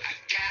 Do you know it?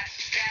 Got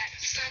that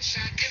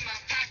sunshine in my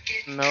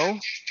pocket. No.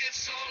 Good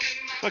soul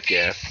in my Fuck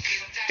yeah. feet.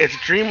 Feel that It's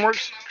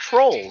DreamWorks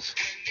Trolls.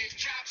 when it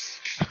drops.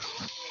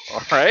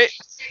 All right.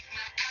 Take my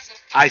eyes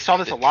off I saw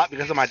this a lot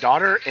because of my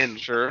daughter, and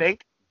Sure.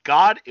 thank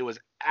God it was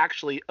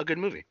actually a good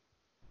movie.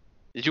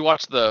 Did you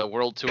watch the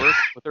world tour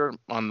with her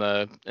on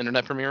the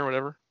internet premiere or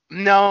whatever?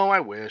 No, I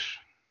wish.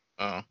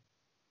 Oh.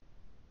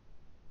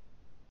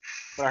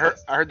 But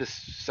I heard this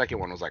second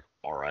one was like,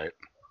 all right.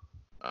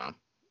 Oh.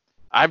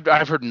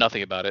 I've heard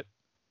nothing about it.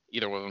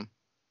 Either one of them.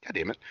 God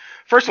damn it.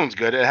 First one's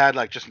good. It had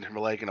like Justin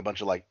Timberlake and a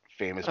bunch of like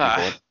famous people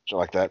and shit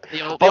like that.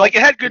 But like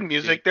it had good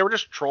music. They were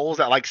just trolls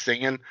that like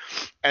singing,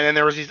 and then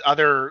there was these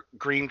other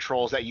green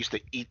trolls that used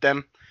to eat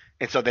them,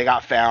 and so they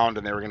got found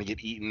and they were gonna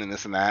get eaten and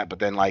this and that. But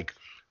then like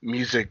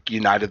music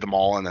united them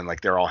all, and then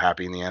like they're all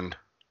happy in the end.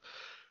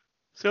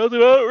 Sounds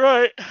about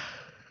right.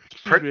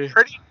 Pretty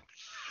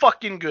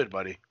fucking good,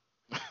 buddy.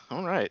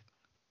 All right.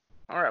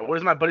 All right, what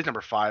is my buddy's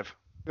number 5?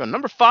 Go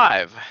number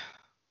 5.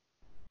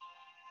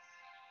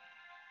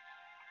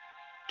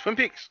 Twin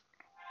Peaks.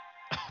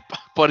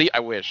 Buddy, I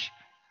wish.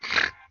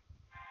 Can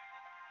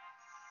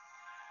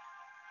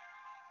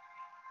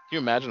you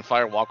imagine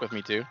Fire Walk with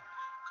Me too?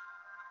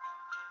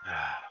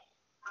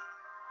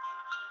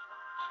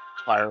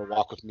 Fire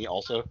Walk with Me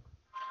also.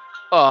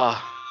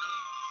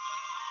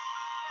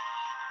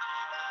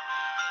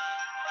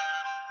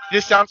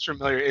 This sounds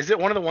familiar. Is it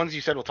one of the ones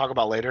you said we'll talk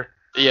about later?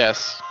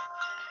 Yes.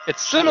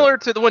 It's similar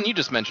to the one you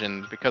just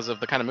mentioned because of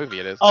the kind of movie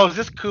it is. Oh, is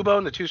this Kubo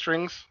and the Two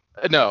Strings?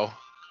 No.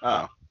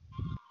 Oh,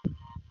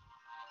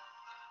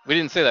 We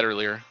didn't say that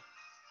earlier.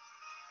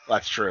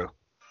 that's true.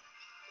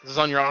 This is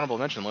on your honorable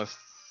mention list.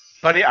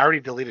 Buddy, I already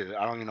deleted it.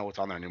 I don't even know what's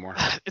on there anymore.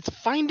 It's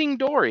Finding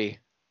Dory.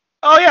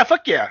 Oh yeah,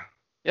 fuck yeah.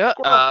 Yeah.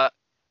 Cool.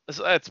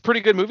 It's a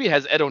pretty good movie. It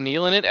has Ed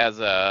O'Neill in it as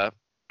the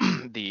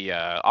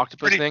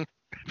octopus thing.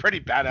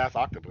 Pretty badass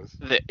octopus.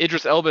 The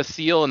Idris Elba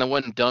seal and the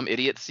one dumb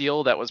idiot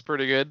seal that was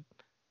pretty good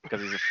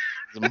because he's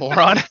a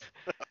moron.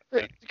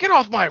 Hey, get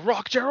off my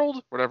rock,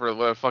 Gerald. Whatever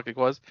the fuck it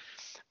was.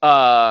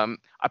 I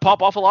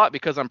pop off a lot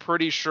because I'm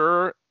pretty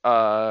sure.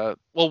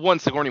 One,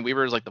 Sigourney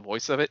Weaver is like the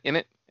voice of it in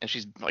it, and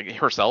she's like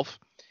herself.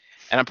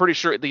 And I'm pretty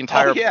sure the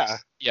entire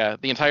the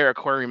entire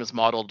aquarium is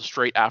modeled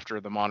straight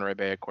after the Monterey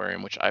Bay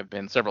Aquarium, which I've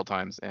been several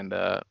times and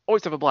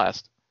always have a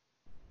blast.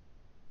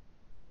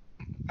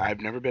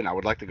 I've never been. I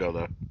would like to go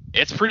though.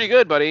 It's pretty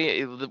good,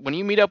 buddy. When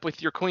you meet up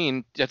with your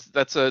queen,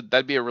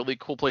 that'd be a really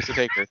cool place to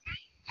take her.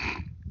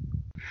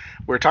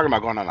 We were talking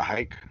about going on a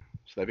hike,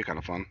 so that'd be kind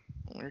of fun.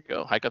 There you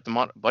go. Hike up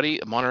the Buddy,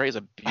 Monterey is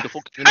a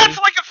beautiful community. That's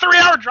like a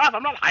 3-hour drive.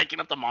 I'm not hiking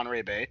up to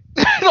Monterey Bay.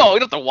 No, you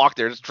don't have to walk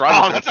there. Just drive.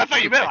 Oh, that's I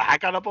thought you meant. Like,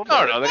 hike on up over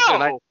there.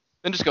 No.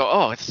 Then just go,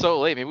 oh, it's so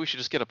late. Maybe we should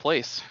just get a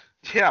place.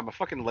 Yeah, my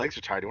fucking legs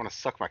are tired. You want to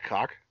suck my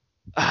cock?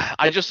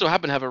 I just so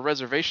happen to have a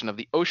reservation of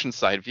the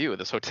oceanside view of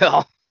this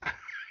hotel.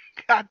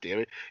 God damn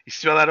it. You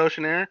smell that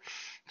ocean air?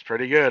 It's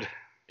pretty good.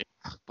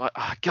 But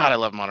God, I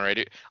love Monterey,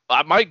 dude.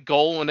 My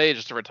goal one day is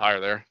just to retire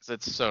there because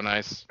it's so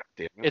nice.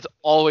 Damn it. It's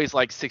always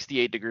like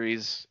 68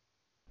 degrees.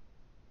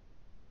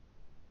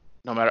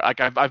 No matter, like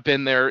I've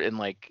been there in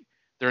like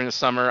during the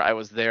summer. I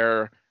was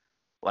there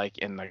like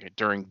in like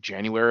during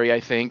January, I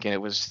think, and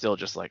it was still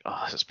just like,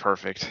 oh, this is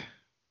perfect.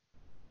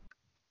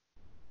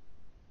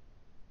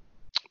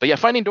 But yeah,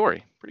 Finding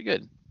Dory, pretty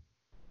good.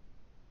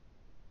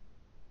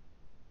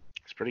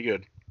 It's pretty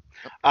good.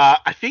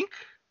 I think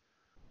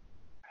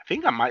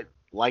I might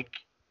like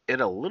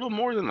it a little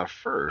more than the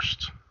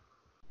first.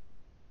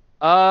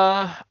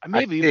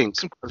 Maybe I think,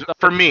 some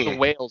for like me, the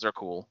whales are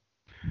cool.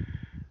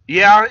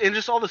 Yeah, and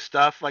just all the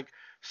stuff, like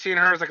seeing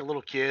her as like a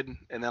little kid,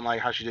 and then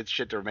like how she did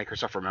shit to make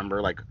herself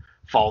remember, like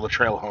follow the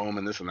trail home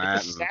and this and that.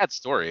 It's a sad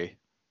story.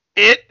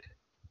 It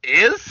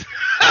is,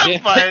 Yeah,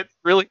 but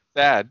really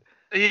sad.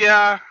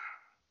 yeah.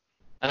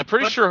 And I'm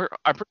pretty sure.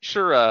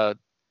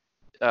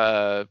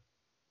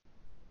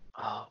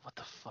 Oh, what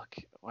the fuck?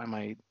 Why am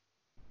I?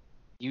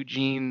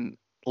 Eugene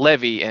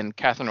Levy and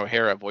Catherine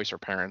O'Hara voice her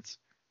parents.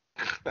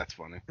 That's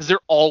funny. Because they're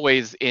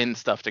always in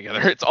stuff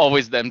together. It's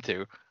always them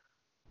two.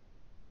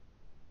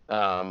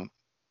 But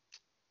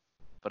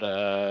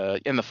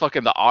in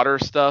the otter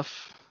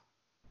stuff,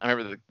 I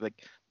remember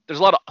there's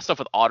a lot of stuff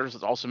with otters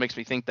that also makes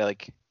me think that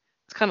like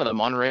it's kind of the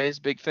Monterey's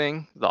big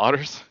thing, the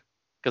otters,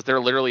 because they're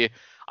literally.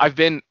 I've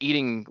been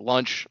eating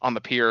lunch on the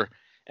pier,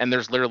 and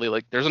there's literally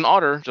like there's an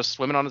otter just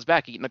swimming on his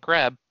back eating a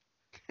crab.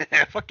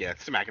 Fuck yeah,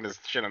 smacking his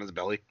shit on his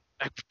belly.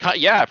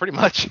 Yeah, pretty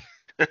much.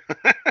 Pretty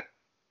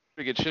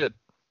good shit.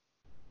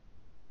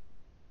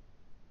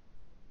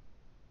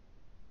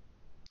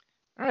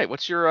 All right,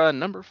 what's your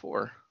number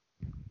 4?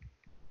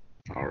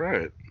 All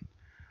right.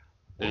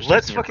 There's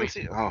Let's something fucking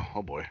see.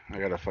 Oh boy, I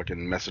got a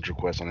fucking message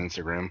request on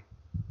Instagram.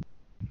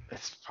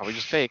 It's probably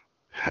just fake.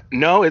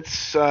 No,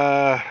 it's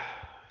the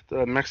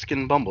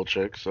Mexican Bumble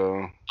chick.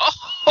 So.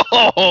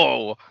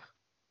 Oh.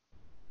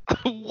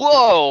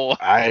 Whoa.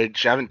 I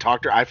haven't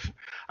talked to her.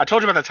 I I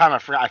told you about the time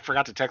I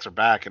forgot to text her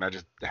back, and I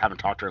just haven't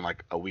talked to her in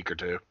like a week or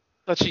two.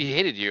 I thought she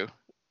hated you.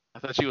 I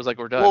thought she was like,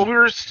 we're done. Well, we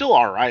were still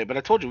all right, but I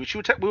told you we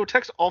would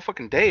text all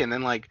fucking day, and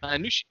then like, I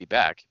knew she'd be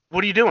back.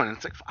 what are you doing? And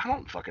it's like, I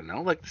don't fucking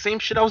know. Like the same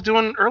shit I was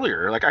doing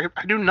earlier. Like I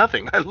do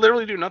nothing. I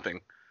literally do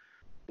nothing.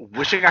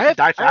 Wishing I could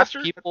die faster.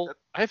 I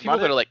have people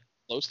that are like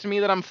close to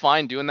me that I'm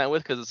fine doing that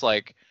with, because it's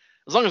like,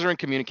 as long as we're in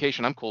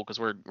communication, I'm cool because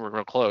we're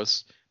real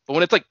close. But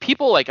when it's like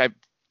people like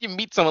you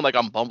meet someone like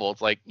on Bumble,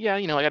 it's like, yeah,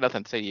 I got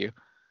nothing to say to you.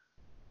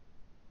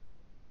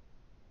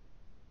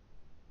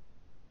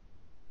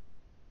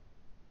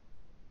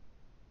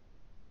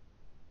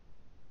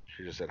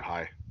 She just said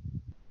hi.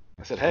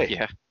 I said, hey.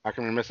 Yeah. How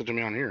come you're messaging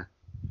me on here?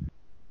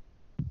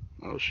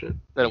 Oh shit.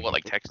 That what,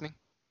 like texting?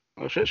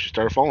 Oh shit. She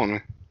started following me.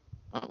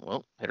 Oh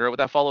well, hit her up with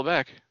that follow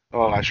back.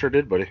 Oh, I sure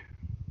did, buddy.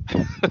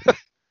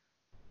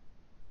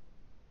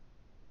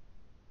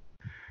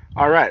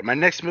 All right, my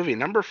next movie,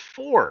 number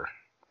 4.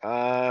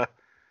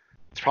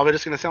 It's probably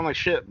just gonna sound like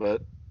shit,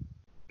 but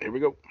here we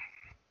go.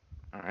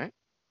 All right.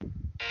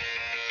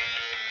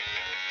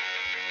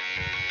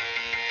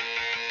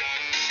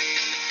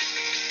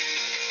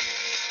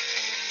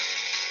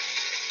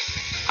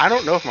 I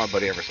don't know if my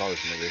buddy ever saw this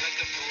movie.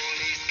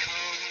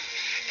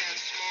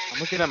 I'm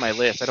looking at my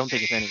list. I don't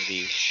think it's any of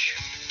these.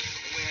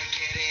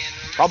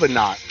 Probably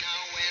not.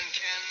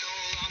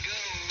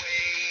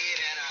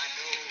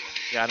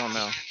 Yeah, I don't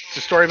know. It's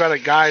a story about a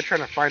guy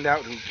trying to find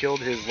out who killed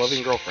his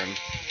loving girlfriend.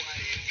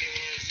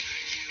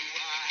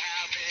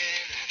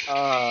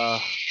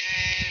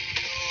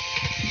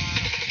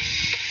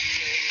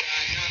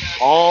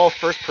 All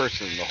first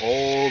person, the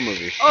whole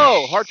movie.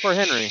 Oh, Hardcore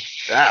Henry.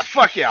 Ah,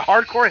 fuck yeah,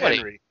 Hardcore Wait.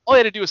 Henry. All you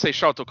had to do was say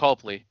Charlotte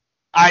Copley.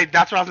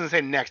 That's what I was gonna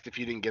say next if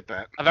you didn't get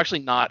that. I've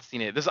actually not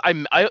seen it. This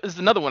is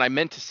another one I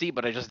meant to see,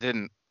 but I just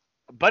didn't.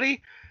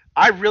 Buddy,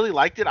 I really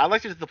liked it. I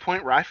liked it to the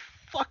point where I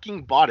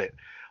fucking bought it.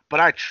 But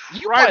I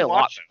You buy tried a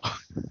lot.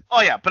 watching.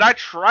 Oh yeah, but I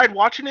tried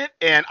watching it,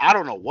 and I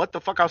don't know what the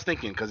fuck I was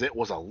thinking because it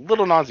was a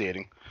little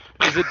nauseating.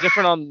 Is it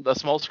different on the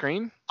small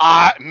screen?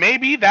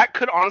 Maybe that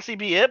could honestly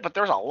be it, but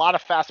there's a lot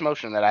of fast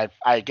motion that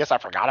I guess I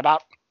forgot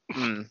about.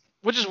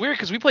 Which is weird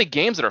because we play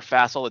games that are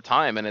fast all the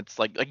time, and it's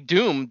like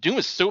Doom. Doom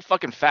is so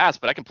fucking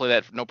fast, but I can play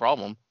that no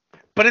problem.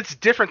 But it's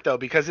different though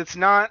because it's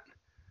not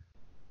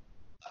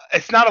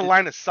a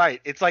line of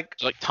sight. It's like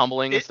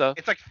Tumbling and stuff.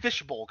 It's like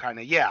fishbowl kind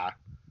of, yeah.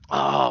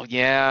 Oh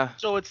yeah.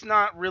 So it's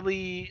not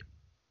really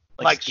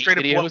like straight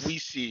up what we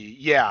see.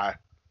 Yeah.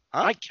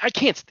 Huh? I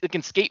can't look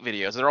in skate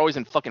videos. They're always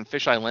in fucking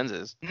fisheye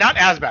lenses. Not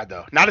as bad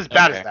though. Not as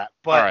bad as that.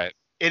 But all right.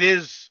 It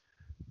is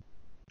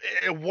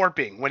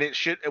warping when it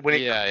should.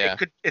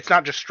 It's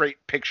not just straight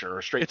picture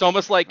or straight. It's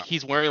almost like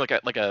he's wearing like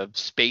a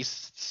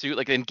space suit.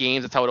 Like in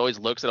games, that's how it always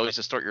looks. It always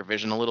distort your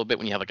vision a little bit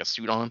when you have like a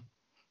suit on.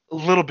 A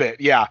little bit,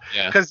 yeah.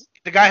 Yeah. Because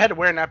the guy had to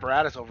wear an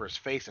apparatus over his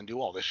face and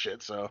do all this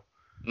shit. So.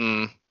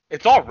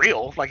 It's all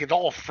real. Like it's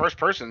all first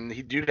person.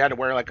 Dude had to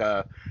wear like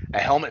a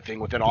helmet thing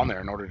with it on there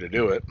in order to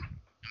do it.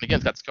 And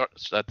again, it's got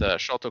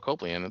that Charlotte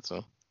Copley in it,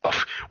 so.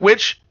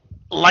 Which,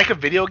 like a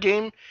video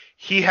game,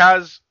 he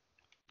has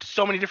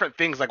so many different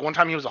things. Like one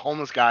time he was a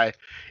homeless guy,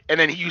 and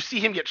then you see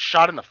him get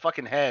shot in the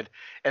fucking head,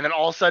 and then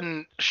all of a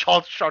sudden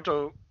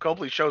Charlotte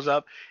Copley shows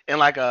up in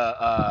like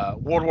a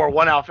World War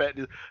I outfit.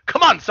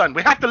 Come on, son,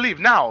 we have to leave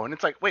now. And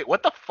it's like, wait,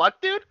 what the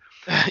fuck, dude?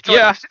 So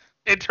yeah.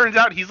 It turns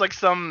out he's like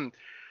some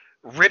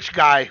rich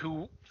guy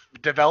who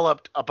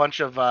developed a bunch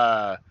of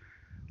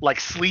like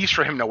sleeves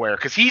for him to wear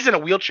because he's in a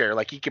wheelchair,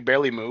 like he can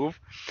barely move.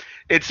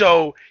 And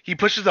so he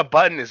pushes a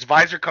button, his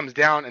visor comes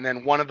down, and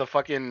then one of the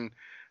fucking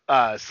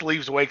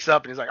sleeves wakes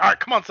up, and he's like, all right,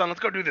 come on, son, let's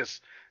go do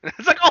this. And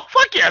it's like, oh,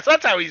 fuck yeah. So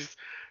that's how he's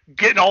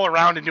getting all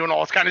around and doing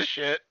all this kind of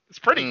shit. It's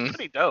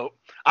pretty dope.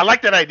 I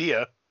like that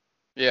idea.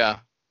 Yeah.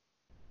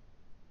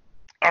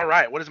 All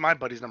right, what is my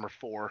buddy's number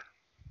 4?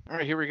 All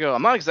right, here we go.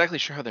 I'm not exactly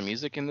sure how the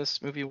music in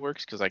this movie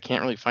works because I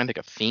can't really find like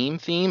a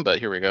theme, but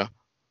here we go.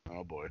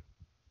 Oh, boy.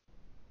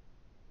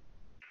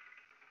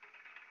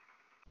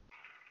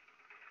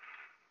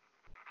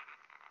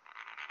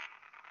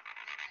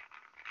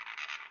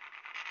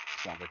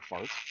 Sounds like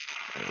farts.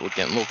 We're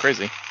getting a little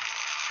crazy.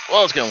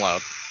 Well, it's getting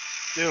loud.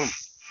 Doom.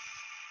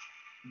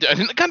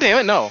 God damn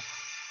it, no.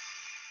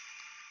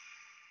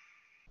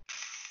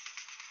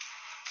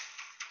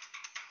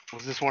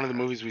 Was this one of the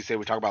movies we say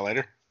we talk about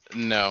later?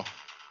 No.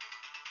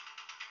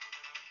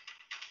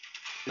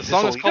 The Is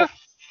song this is Alita? called.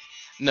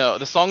 No,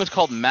 the song is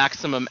called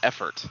Maximum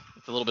Effort.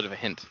 It's a little bit of a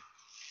hint.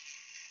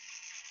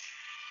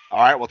 All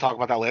right, we'll talk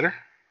about that later.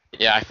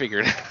 Yeah, I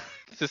figured.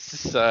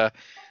 This is all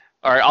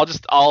right.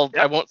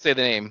 I won't say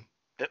the name.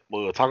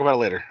 We'll talk about it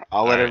later.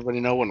 I'll let everybody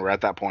know when we're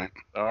at that point.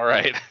 All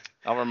right.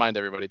 I'll remind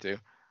everybody too.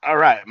 All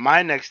right,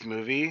 my next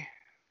movie.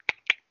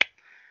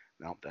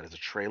 Nope, that is a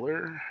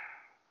trailer.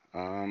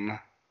 All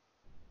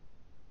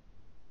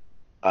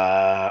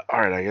right,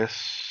 I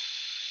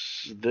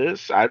guess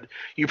this.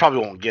 You probably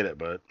won't get it,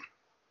 but.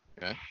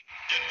 Okay.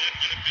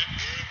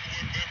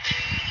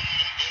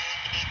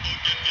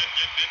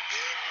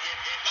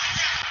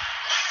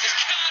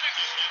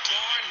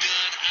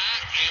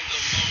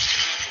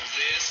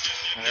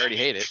 I already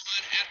hate it.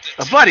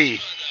 Buddy,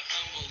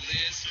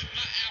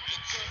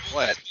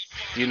 What?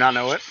 do you not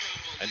know it?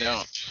 I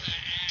don't.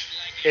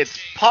 It's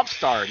Pop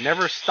Star,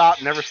 Never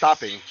Stop, Never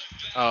Stopping.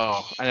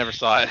 Oh, I never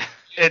saw it.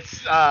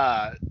 It's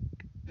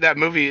that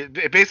movie.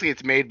 Basically,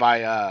 it's made by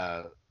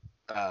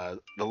The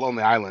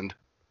Lonely Island.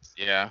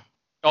 Yeah.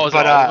 Oh, is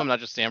But, it all of them, not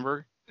just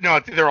Sandberg? No,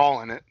 they're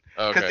all in it.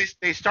 Because Okay.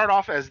 they start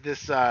off as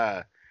this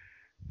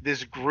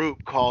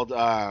group called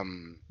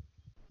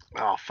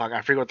oh fuck,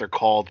 I forget what they're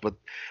called, but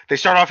they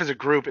start off as a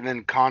group, and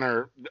then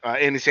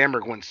Andy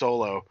Samberg went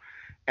solo,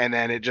 and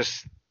then it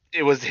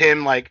was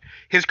him, like,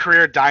 his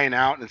career dying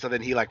out, and so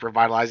then he, like,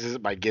 revitalizes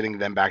it by getting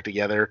them back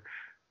together,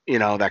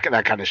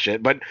 that kind of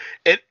shit. But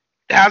it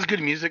has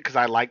good music because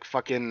I like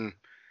fucking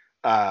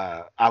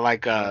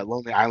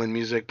Lonely Island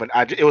music, but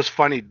it was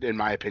funny in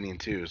my opinion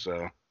too.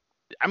 So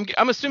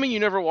I'm assuming you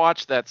never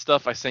watched that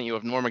stuff I sent you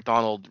of Norm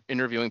Macdonald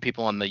interviewing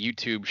people on the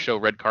YouTube show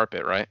Red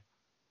Carpet, right?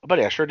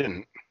 buddy, I sure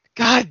didn't.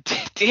 God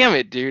damn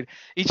it, dude.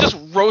 He's just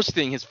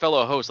roasting his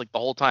fellow host like the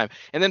whole time.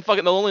 And then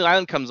fucking The Lonely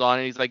Island comes on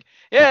and he's like,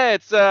 yeah,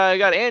 it's I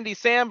got Andy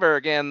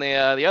Samberg and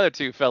the other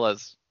two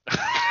fellas.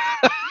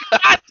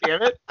 God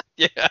damn it.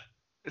 Yeah.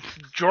 It's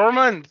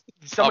Jorma and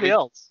somebody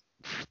else.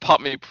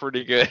 Popped me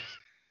pretty good.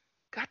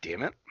 God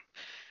damn it.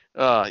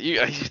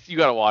 You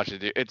gotta watch it,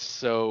 dude. It's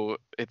so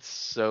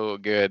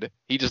good.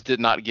 He just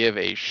did not give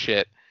a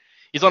shit.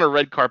 He's on a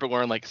red carpet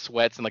wearing like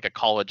sweats and like a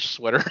college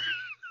sweater.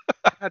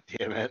 God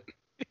damn it.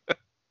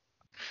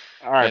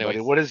 All right, Anyways.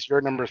 buddy. What is your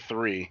number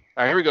 3?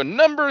 All right, here we go.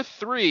 Number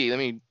 3. Let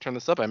me turn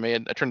this up. I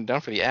turned it down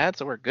for the ad,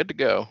 so we're good to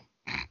go.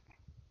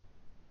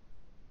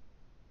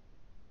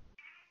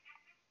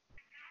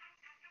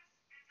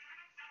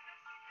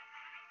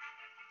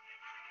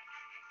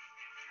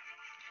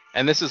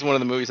 And this is one of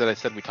the movies that I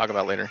said we talk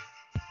about later.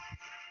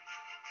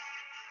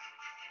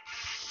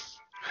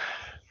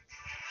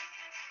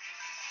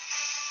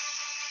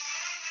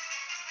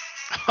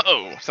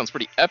 Oh, sounds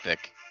pretty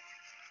epic.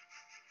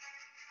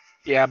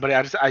 Yeah, but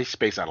I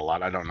space out a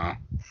lot. I don't know.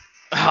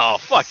 Oh,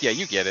 fuck yeah,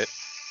 you get it.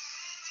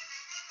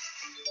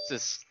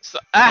 This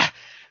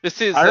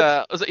is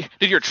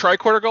did your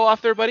tricorder go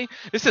off there, buddy?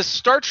 This is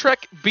Star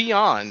Trek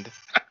Beyond.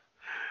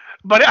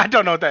 But I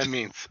don't know what that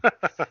means.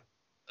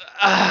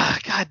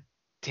 God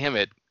damn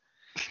it.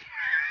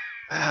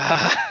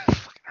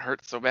 Fucking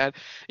hurts so bad.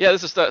 Yeah,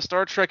 this is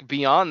Star Trek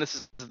Beyond. This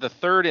is the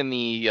third in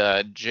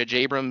the J.J.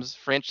 Abrams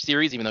French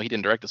series, even though he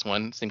didn't direct this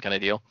one. Same kind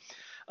of deal.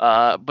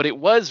 But it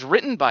was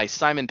written by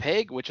Simon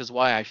Pegg, which is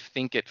why I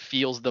think it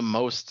feels the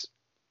most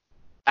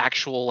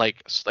actual, like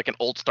an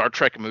old Star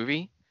Trek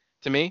movie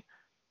to me.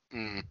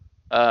 Mm.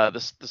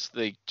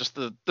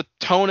 The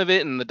tone of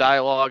it and the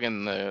dialogue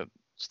and the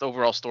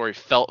overall story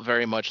felt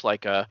very much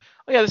like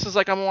this is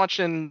like I'm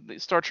watching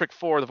Star Trek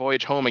 4: The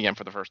Voyage Home again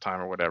for the first time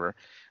or whatever.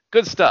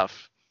 Good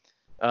stuff.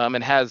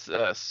 And has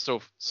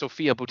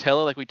Sophia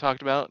Boutella, like we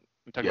talked about.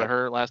 We talked about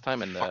her last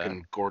time, and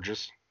fucking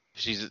gorgeous.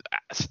 She's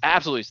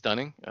absolutely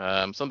stunning.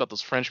 Something about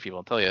those French people,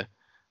 I'll tell you.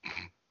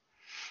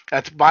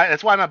 That's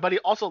why my buddy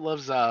also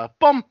loves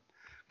Bum,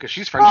 because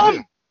she's French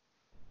too.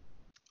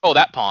 Oh,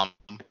 that Palm.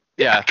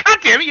 Yeah. God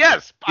damn it,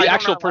 yes. The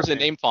actual person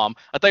named Palm.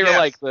 I thought you were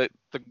like the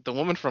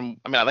woman from.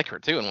 I mean, I like her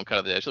too in One Cut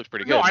of the Day. She looks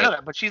pretty good. No, I know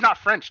that, but she's not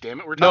French.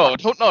 Damn it, we're no.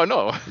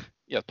 talking.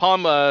 Yeah,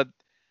 Palm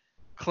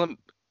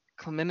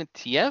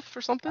Clementieff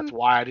or something. That's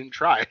why I didn't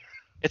try.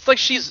 It's like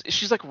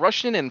she's like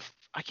Russian and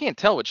I can't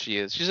tell what she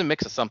is. She's a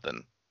mix of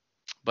something.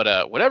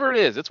 But whatever it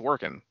is, it's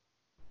working.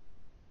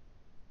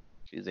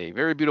 She's a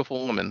very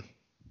beautiful woman.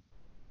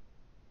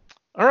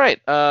 All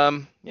right.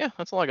 Yeah,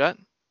 that's all I got.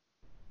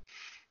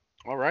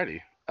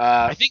 Alrighty.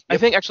 I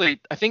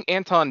think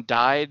Anton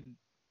died.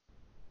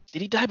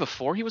 Did he die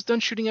before he was done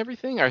shooting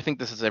everything? Or I think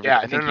this is everything. Yeah,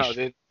 I think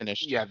they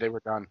finished. Yeah, they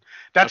were done.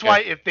 That's why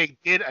if they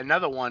did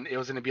another one, it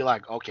was going to be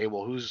like, okay,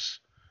 well,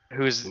 who's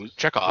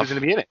Chekhov? Who's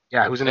going to be in it?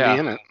 Yeah, who's going to be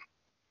in it?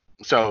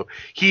 So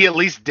he at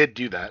least did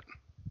do that.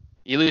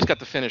 He at least got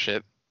to finish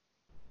it.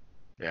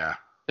 Yeah.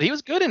 But he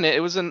was good in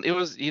it.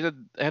 He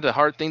had a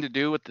hard thing to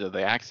do with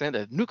the accent,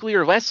 the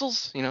nuclear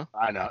vessels, you know.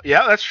 I know.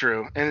 Yeah, that's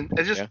true. And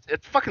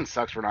it fucking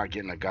sucks we're not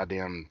getting a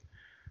goddamn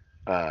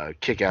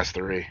Kick-Ass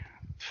 3.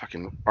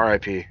 Fucking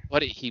R.I.P.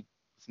 But he's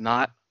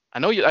not. I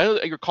know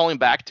you're calling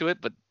back to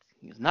it, but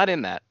he's not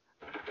in that.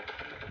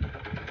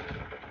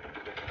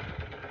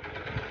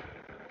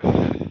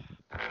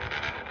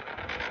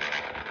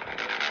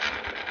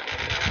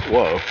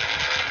 Whoa.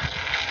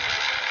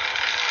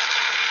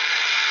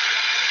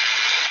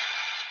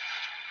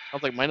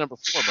 Sounds like my number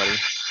 4, buddy.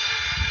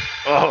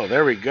 Oh,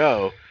 there we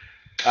go.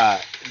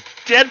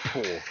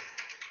 Deadpool.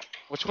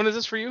 Which one is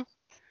this for you?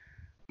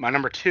 My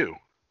number 2.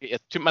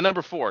 My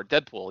number 4,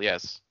 Deadpool.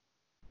 Yes.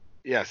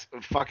 Yes,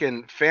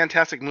 fucking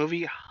fantastic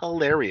movie,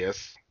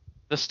 hilarious.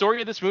 The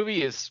story of this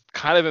movie is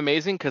kind of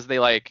amazing because they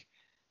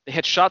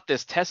had shot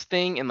this test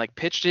thing and like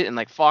pitched it and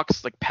like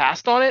Fox like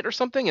passed on it or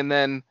something, and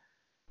then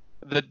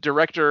the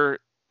director,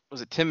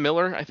 was it Tim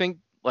Miller? I think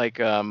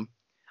I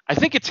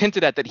think it's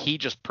hinted at that he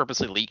just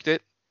purposely leaked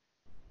it.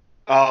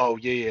 Oh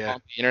yeah.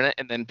 On the internet,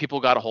 and then people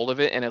got a hold of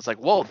it, and it's like,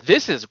 whoa,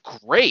 this is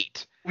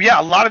great.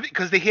 Yeah, a lot of it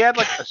because they had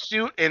like a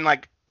suit and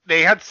like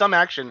they had some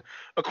action.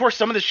 Of course,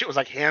 some of the shit was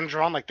like hand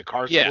drawn, like the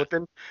cars Yeah.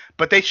 flipping.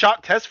 But they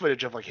shot test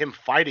footage of like him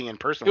fighting in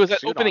person. It was with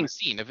that the suit opening on.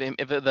 scene of him,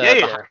 the Yeah,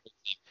 yeah. hospital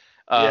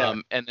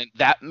scene. And then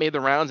that made the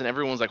rounds, and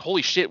everyone was like,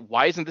 "Holy shit,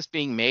 why isn't this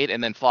being made?"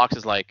 And then Fox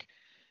is like,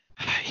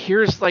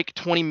 "Here's like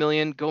 20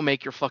 million, go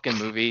make your fucking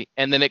movie,"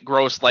 and then it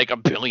grossed like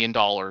 $1 billion.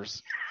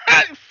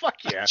 Fuck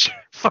yeah!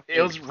 Fucking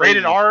It was crazy.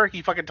 rated R.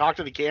 He fucking talked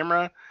to the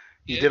camera.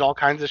 He Yeah. did all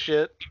kinds of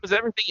shit. It was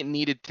everything it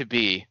needed to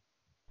be.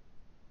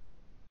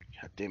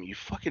 God damn, you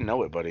fucking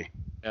know it, buddy.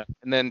 Yeah.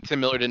 And then Tim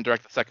Miller didn't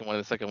direct the second one,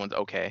 and the second one's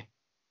okay.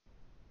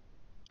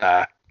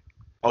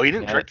 Oh, he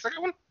didn't Yeah. direct the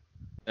second one?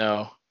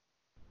 No.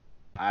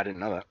 I didn't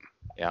know that.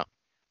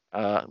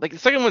 Like the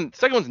second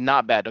one's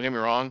not bad, don't get me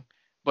wrong,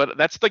 but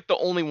that's like the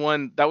only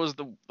one, that was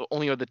the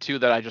only of the two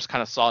that I just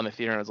kind of saw in the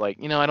theater and I was like,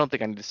 I don't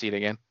think I need to see it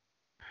again.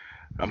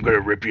 I'm gonna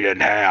rip you in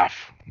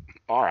half.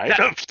 All right.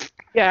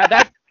 Yeah,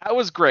 that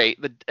was great.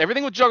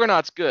 Everything with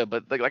Juggernaut's good,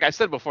 but like I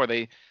said before,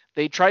 they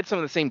tried some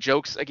of the same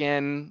jokes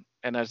again,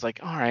 and I was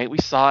like, all right, we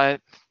saw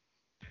it.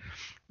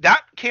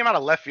 That came out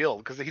of left field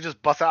because he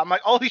just busts out. I'm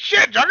like, holy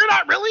shit,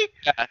 Juggernaut, really?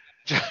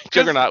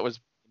 Juggernaut was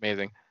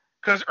amazing.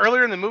 Because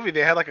earlier in the movie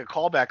they had like a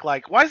callback,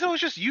 like, why is it always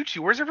just you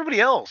two? Where's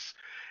everybody else?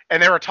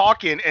 And they were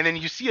talking, and then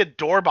you see a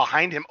door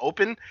behind him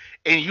open,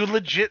 and you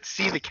legit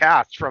see the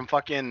cast from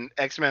fucking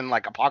X-Men,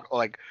 like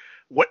like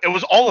what? It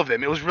was all of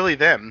them. It was really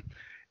them.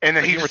 And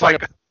then Like, he's you were just like,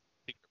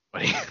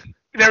 talking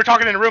they were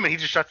talking in a room, and he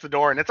just shuts the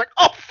door, and it's like,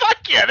 oh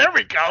fuck yeah, there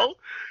we go.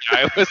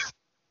 Yeah, it was.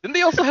 Didn't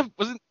they also have?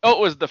 It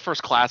was the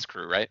First Class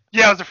crew, right?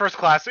 Yeah, it was the first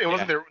class. It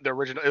wasn't the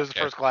original. It was the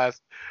first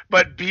class.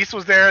 But Beast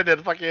was there.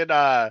 Then fucking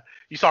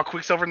you saw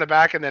Quicksilver in the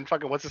back, and then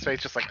fucking what's his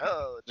face just like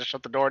just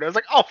shut the door. And it was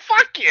like, oh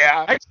fuck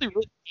yeah. I actually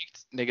really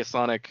liked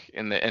Negasonic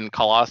and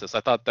Colossus. I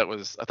thought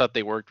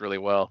they worked really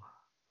well.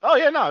 Oh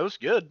yeah, no, it was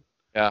good.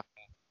 Yeah.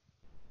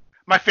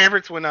 My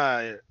favorite's when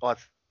it's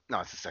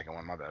the second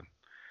one. My bad.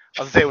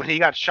 I was gonna say when he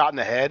got shot in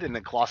the head, and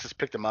then Colossus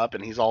picked him up,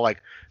 and he's all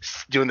like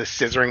doing the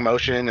scissoring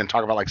motion and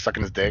talking about like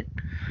sucking his dick.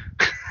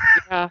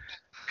 Yeah.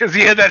 Because he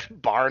had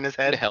that bar in his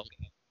The head. hell.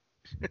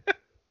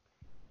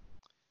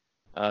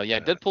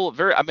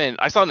 Deadpool.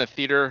 I saw it in the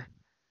theater.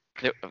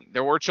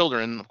 There were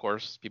children, of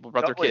course. People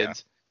brought their Oh, yeah.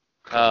 kids.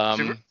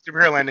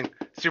 Superhero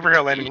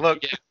landing.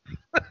 Look.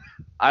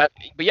 But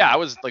yeah, I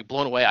was like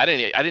blown away. I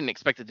didn't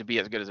expect it to be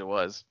as good as it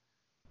was.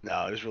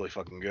 No, it was really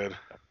fucking good.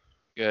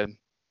 Good.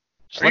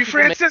 Just Are you let people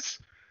make- Francis?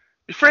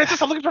 You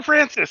Francis? I'm looking for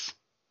Francis.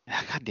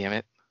 God damn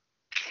it.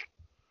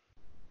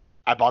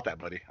 I bought that,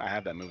 buddy. I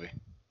have that movie.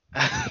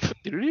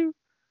 Doo-doo-doo.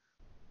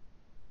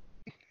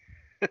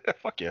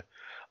 Fuck yeah.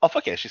 Oh,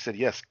 fuck yeah. She said,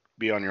 yes,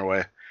 be on your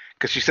way.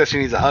 Because she says she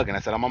needs a hug, and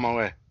I said, I'm on my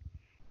way.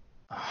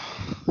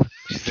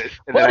 She said,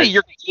 and then Buddy,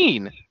 you're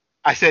keen.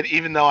 I said,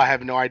 even though I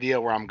have no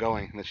idea where I'm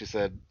going. And then she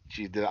said,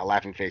 she did a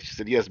laughing face. She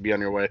said, yes, be on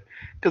your way.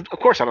 Because, of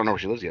course, I don't know where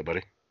she lives yet,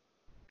 buddy.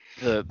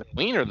 The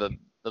queen or the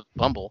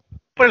Bumble?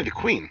 But the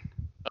Queen.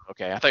 Oh,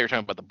 okay, I thought you were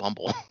talking about the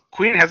Bumble.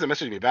 Queen hasn't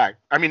messaged me back.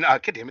 I mean,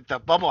 God damn it, the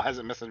Bumble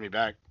hasn't messaged me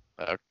back.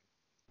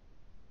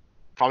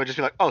 Probably just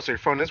be like, oh, so your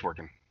phone is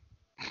working.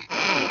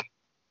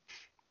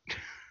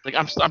 Like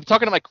I'm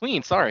talking to my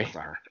queen. Sorry. That's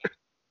not her.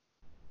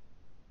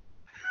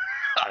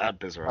 That'd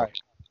piss her off. Alright.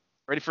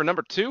 Ready for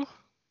number 2?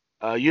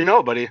 You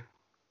know, buddy.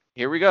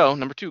 Here we go.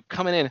 Number 2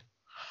 coming in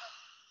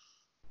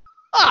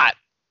hot.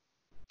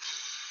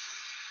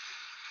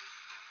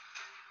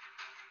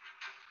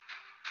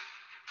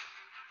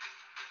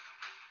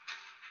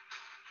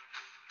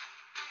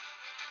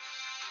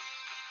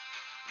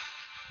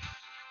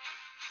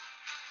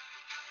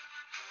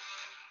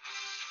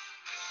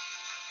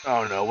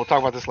 Oh, no. We'll talk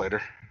about this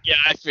later. Yeah,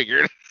 I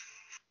figured.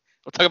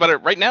 We'll talk about it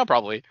right now,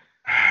 probably.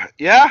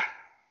 Yeah?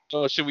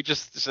 So should I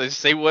just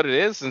say what it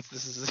is since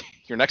this is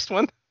your next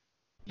one?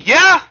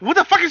 Yeah? What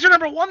the fuck is your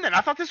number one then?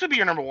 I thought this would be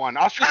your number one.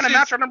 I was trying to This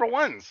match is- our number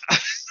ones.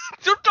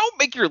 Don't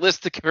make your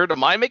list to compare to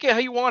mine. Make it how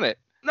you want it.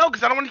 No,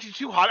 because I don't want to get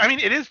you too hot. I mean,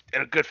 it is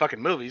a good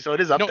fucking movie, so it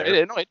is up No, there.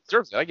 it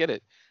deserves it. I get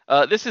it.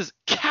 This is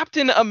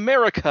Captain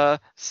America: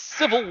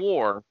 Civil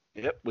War.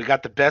 Yep. We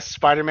got the best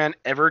Spider-Man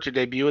ever to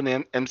debut in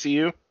the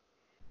MCU.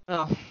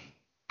 Oh.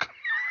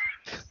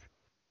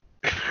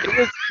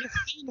 His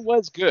scene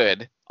was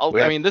good.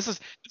 Yeah. I mean, this is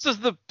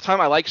the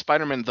time I like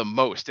Spider-Man the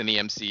most in the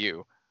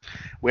MCU.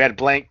 We had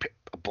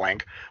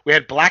We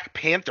had Black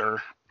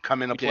Panther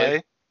come into We play.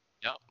 did.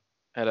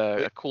 Had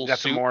a cool We got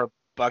suit. some more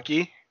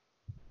Bucky.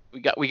 We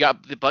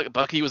got the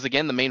Bucky was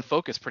again the main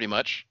focus pretty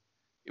much.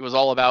 It was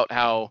all about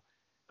how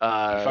You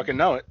fucking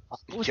know it.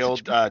 what was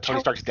Killed T'Challa-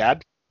 Tony Stark's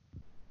dad.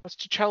 What's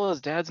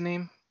T'Challa's dad's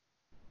name?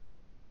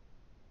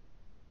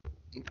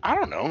 I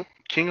don't know.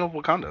 King of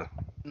Wakanda.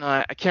 No,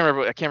 I can't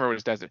remember. I can't remember what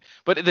his dad's name.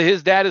 But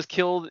his dad is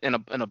killed in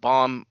a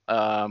bomb.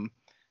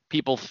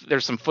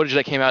 There's some footage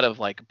that came out of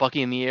like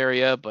Bucky in the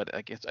area, but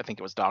I think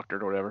it was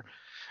doctored or whatever.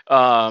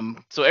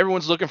 So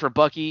everyone's looking for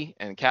Bucky,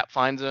 and Cap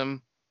finds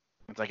him.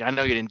 It's like, I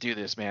know you didn't do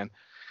this, man.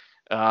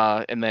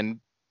 And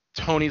then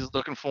Tony's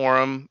looking for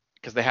him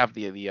because they have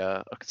the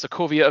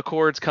Sokovia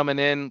Accords coming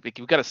in. Like,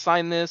 we've got to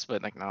sign this,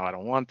 but like, no, I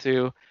don't want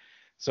to.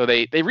 So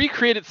they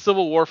recreated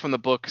Civil War from the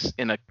books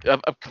in a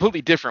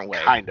completely different way.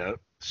 Kind of.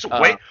 So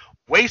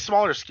way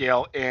smaller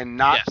scale and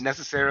not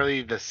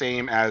necessarily the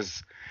same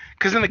as,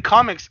 because in the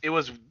comics it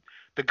was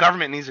the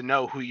government needs to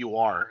know who you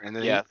are, and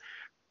then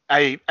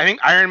I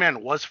think Iron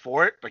Man was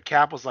for it, but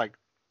Cap was like,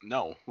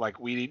 no, like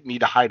we need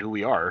to hide who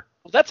we are.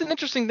 Well, that's an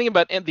interesting thing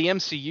about the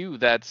MCU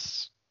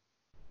that's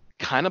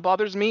kind of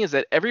bothers me, is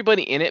that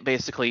everybody in it,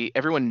 basically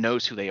everyone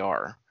knows who they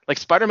are. Like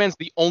Spider-Man's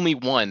the only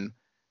one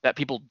that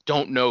people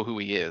don't know who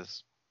he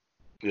is.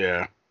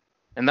 Yeah.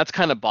 And that's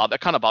kind of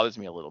bothers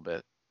me a little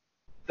bit.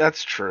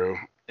 That's true.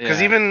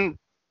 Because even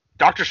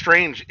Doctor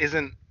Strange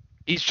isn't.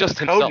 He's just a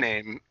himself. Code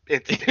name.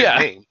 It's his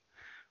name.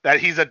 That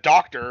he's a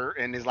doctor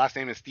and his last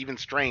name is Stephen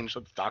Strange,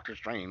 so it's Doctor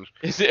Strange.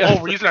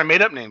 We're using our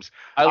made up names.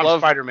 I'm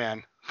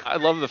Spider-Man. I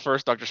love the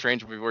first Doctor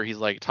Strange movie where he's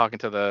like talking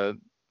to the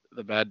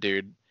bad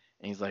dude, and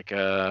he's like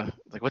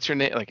what's your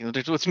name? Like,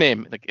 what's your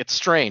name? Like, it's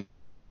Strange.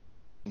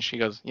 And she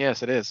goes,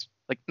 yes, it is.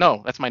 Like,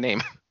 no, that's my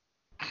name.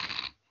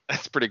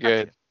 That's pretty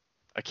good.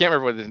 I can't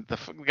remember what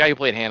the guy who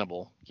played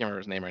Hannibal. I can't remember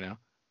his name right now.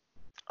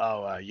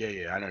 Oh,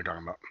 yeah, I know what you're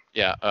talking about.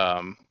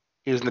 Yeah.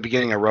 He was in the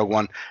beginning of Rogue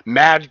One.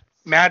 Mads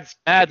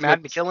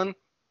Mikkelsen.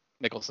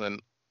 Nicholson.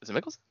 Is it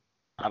Mickelson?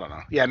 I don't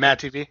know. Yeah, Mad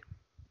TV.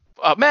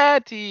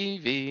 Mad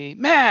TV.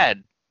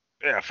 Mad.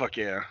 Yeah, fuck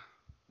yeah.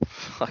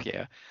 Fuck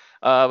yeah.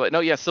 But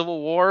no,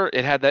 Civil War.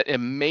 It had that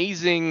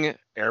amazing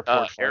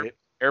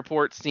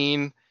airport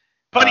scene.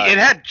 Buddy, it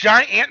had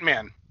giant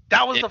Ant-Man.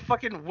 That was the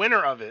fucking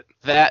winner of it.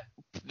 That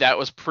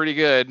was pretty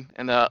good.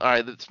 And all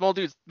right, the small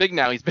dude's big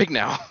now. He's big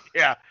now.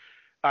 Yeah.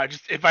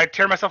 Just if I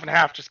tear myself in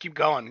half, just keep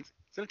going. Is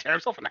it tear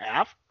himself in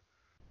half?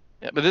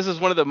 Yeah, but this is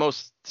one of the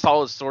most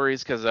solid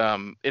stories because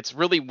it's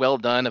really well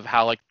done of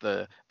how like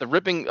the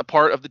ripping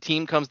apart of the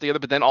team comes together,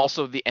 but then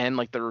also the end,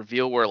 like the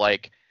reveal where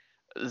like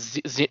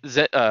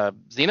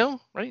Zeno,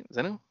 right?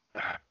 Zeno?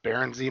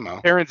 Baron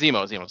Zemo.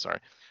 Zemo, sorry.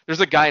 There's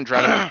a guy in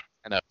Dragon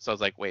Ball, so I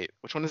was like, wait,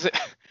 which one is it?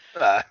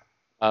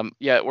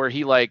 Where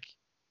he like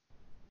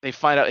they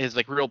find out his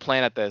like real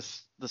plan at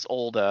this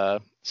old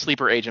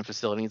sleeper agent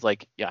facility. He's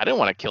like, yeah, I didn't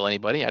want to kill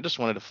anybody. I just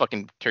wanted to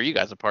fucking tear you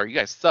guys apart. You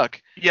guys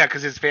suck. Yeah,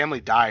 because his family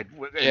died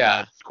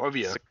in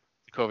Sokovia.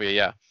 Sokovia,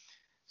 yeah.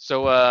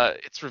 So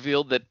it's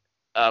revealed that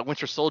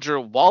Winter Soldier,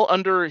 while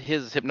under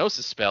his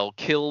hypnosis spell,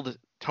 killed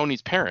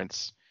Tony's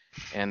parents.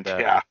 And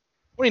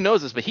nobody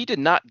knows this, but he did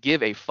not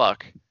give a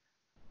fuck.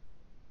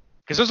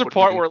 Because there's a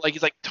part where like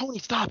he's like, Tony,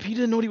 stop. He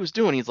didn't know what he was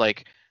doing. He's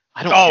like,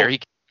 I don't care. He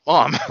killed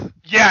Mom.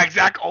 Yeah,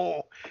 exactly.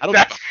 Oh, I don't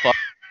give a fuck.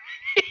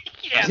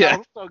 Yeah, that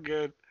was so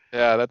good.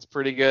 Yeah, that's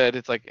pretty good.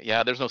 It's like,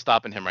 there's no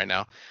stopping him right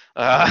now.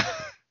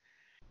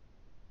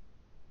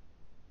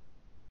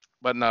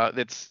 But no,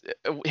 it's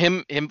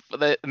him. And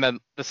then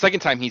the second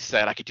time he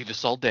said, I could do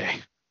this all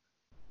day.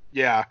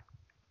 Yeah.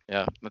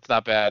 Yeah, that's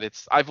not bad.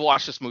 I've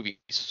watched this movie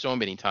so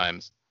many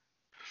times.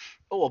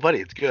 Oh, well, buddy,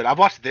 it's good. I've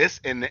watched this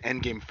and the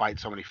Endgame fight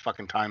so many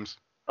fucking times.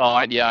 Oh,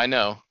 yeah, I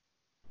know.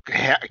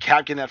 Cap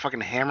getting that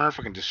fucking hammer,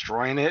 fucking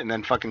destroying it, and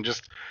then fucking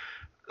just...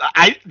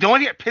 the only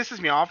thing that pisses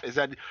me off is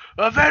that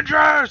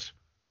Avengers.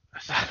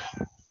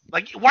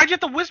 Like, why'd you have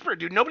to whisper,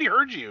 dude? Nobody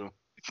heard you.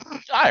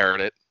 I heard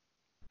it.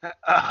 And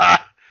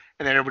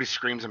then everybody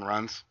screams and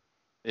runs.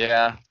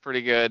 Yeah,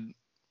 pretty good.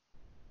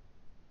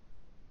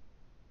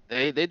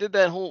 They did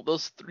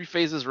those 3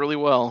 phases really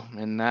well,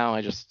 and now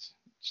I just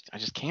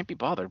can't be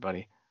bothered,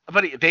 buddy.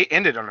 Buddy, they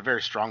ended on a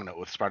very strong note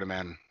with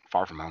Spider-Man: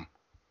 Far From Home.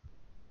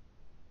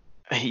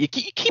 You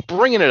keep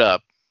bringing it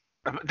up.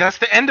 That's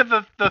the end of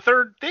the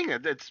third thing.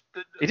 It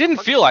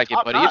didn't feel like it,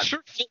 buddy. It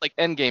sure felt like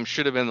Endgame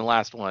should have been the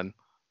last one.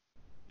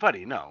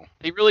 Buddy, no.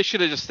 He really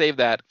should have just saved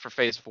that for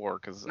Phase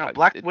 4. No,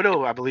 Black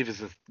Widow, I believe,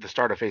 is the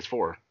start of Phase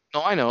 4.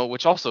 No, I know,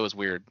 which also is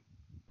weird.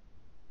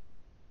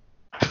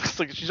 It's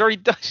like she's already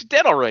done. She's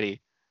dead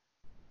already.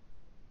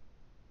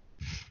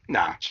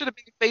 Nah. Should have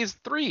been Phase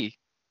 3.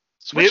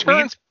 Switch her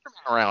and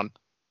Spider-Man around.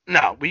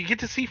 No, we get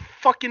to see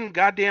fucking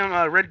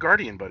goddamn Red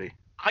Guardian, buddy.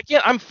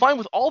 I'm fine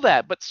with all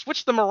that, but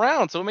switch them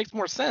around so it makes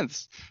more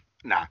sense.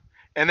 Nah.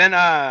 And then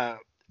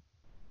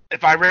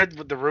if I read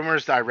the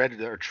rumors that I read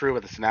are true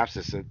with the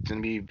synopsis, it's gonna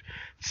be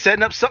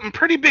setting up something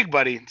pretty big,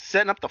 buddy.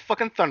 Setting up the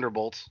fucking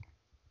Thunderbolts.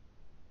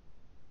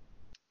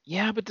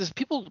 Yeah, but do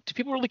people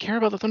really care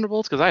about the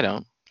Thunderbolts? Because I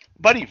don't.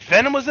 Buddy,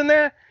 Venom was in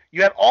there.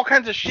 You had all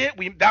kinds of shit.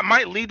 That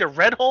might lead to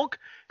Red Hulk.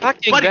 Not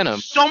getting buddy, Venom.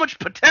 So much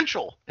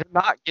potential. They're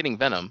not getting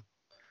Venom.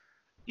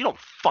 You don't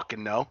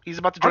fucking know. He's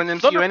about to join the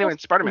MCU anyway.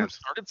 Spider-Man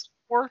started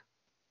War.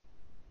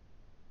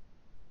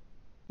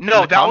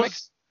 No,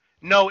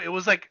 it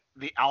was like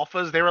the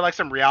Alphas. They were like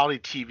some reality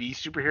TV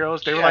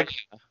superheroes. They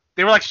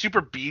were like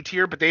super B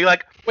tier, but they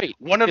like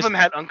one of them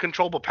had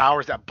uncontrollable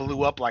powers that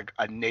blew up like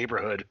a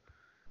neighborhood.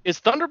 Is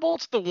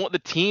Thunderbolts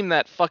the team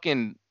that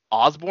fucking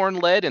Osborn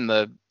led in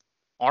the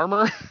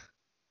armor?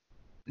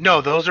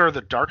 No, those are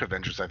the Dark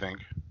Avengers, I think.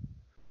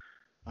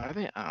 Are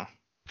they? Oh.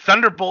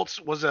 Thunderbolts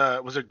was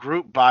a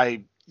group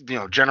by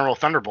General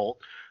Thunderbolt,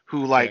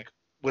 who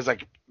was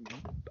like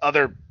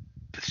other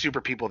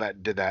super people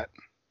that did that.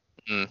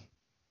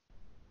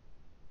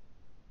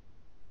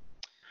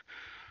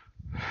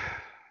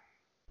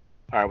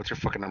 All right, what's your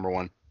fucking number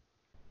one?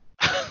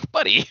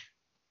 Buddy.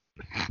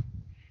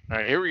 All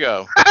right, here we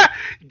go.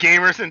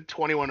 Gamers in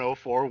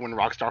 2104 when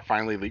Rockstar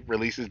finally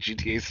releases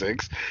GTA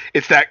 6.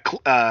 It's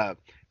that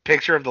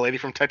picture of the lady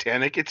from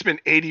Titanic. It's been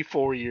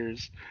 84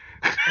 years.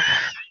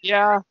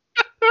 Yeah.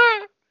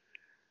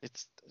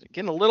 It's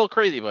getting a little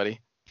crazy, buddy.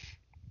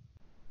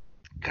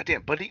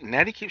 Goddamn, buddy.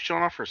 Natty keeps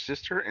showing off her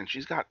sister, and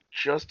she's got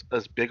just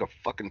as big a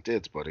fucking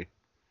tits, buddy.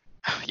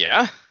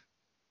 Yeah.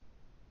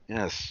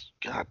 Yes.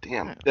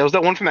 Goddamn. There was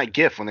that one from that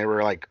GIF when they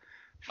were like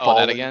Oh,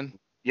 falling. that again?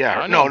 Yeah.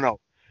 I No, know. no.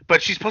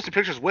 But she's posting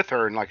pictures with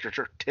her, and like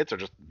her tits are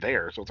just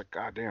there. So it's like,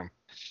 goddamn.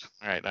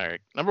 All right.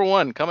 Number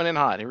one, coming in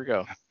hot. Here we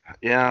go.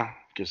 Yeah.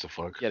 Gives a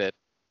fuck. Get it.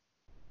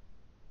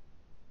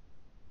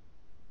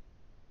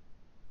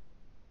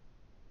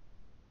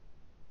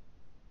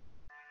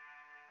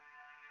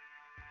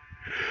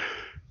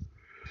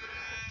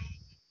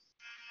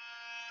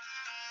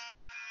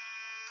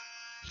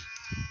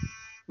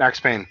 Max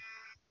Payne.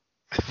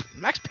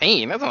 Max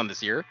Payne. That's on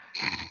this year.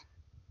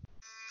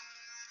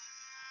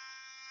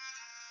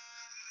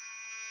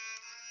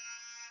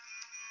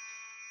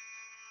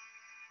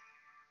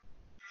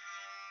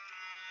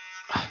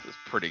 This is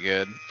pretty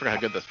good. Forgot how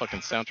good this fucking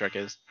soundtrack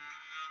is.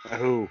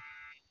 Who?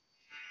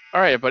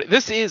 All right, buddy.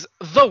 This is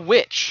The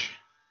Witch.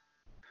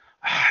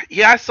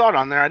 Yeah, I saw it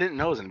on there. I didn't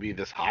know it was gonna be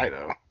this high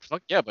though.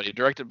 Fuck yeah, buddy.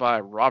 Directed by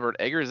Robert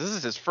Eggers. This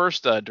is his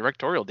first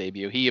directorial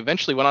debut. He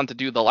eventually went on to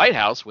do The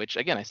Lighthouse, which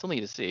again I still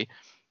need to see.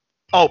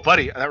 Oh,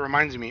 buddy, that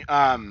reminds me.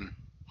 Hello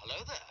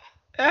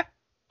there.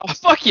 Oh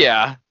fuck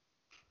yeah!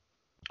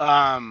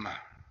 Um,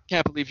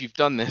 Can't believe you've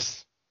done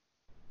this.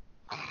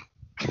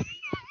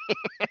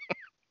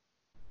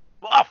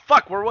 oh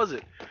fuck, where was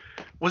it?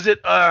 Was it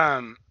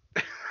I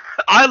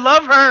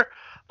love her.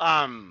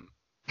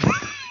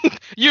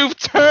 You've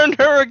turned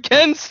her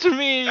against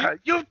me.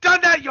 You've done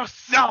that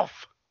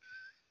yourself.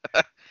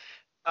 In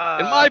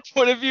my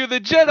point of view, the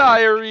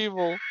Jedi are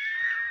evil.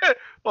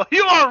 Well,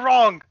 you are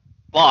wrong.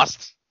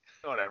 Lost.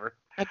 Whatever.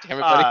 God damn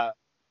it, buddy.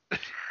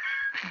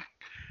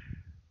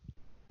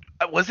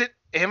 Was it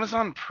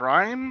Amazon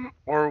Prime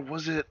or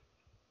was it?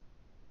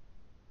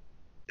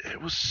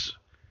 It was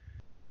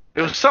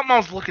something I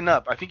was looking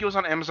up. I think it was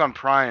on Amazon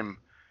Prime.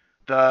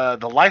 The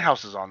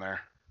Lighthouse is on there.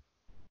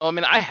 Oh, I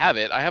mean, I have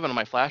it. I have it on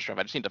my flash drive.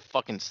 I just need to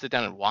fucking sit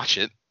down and watch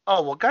it.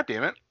 Oh well,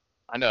 goddamn it.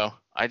 I know.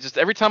 I just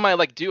every time I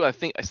I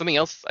think something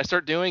else I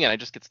start doing and I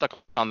just get stuck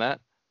on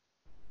that.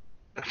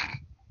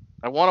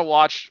 I want to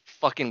watch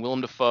fucking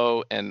Willem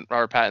Dafoe and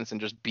Robert Pattinson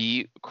just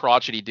be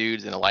crotchety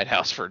dudes in a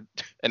lighthouse for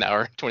an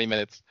hour, 20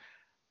 minutes.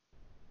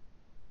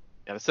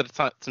 Gotta set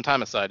some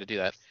time aside to do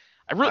that.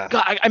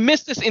 I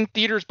missed this in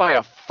theaters by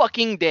a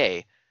fucking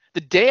day.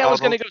 The day I was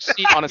gonna go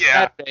see it on a Yeah.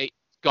 Saturday,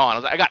 it's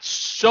gone. I got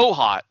so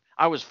hot.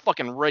 I was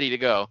fucking ready to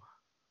go.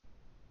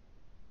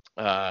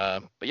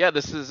 But yeah,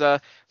 this is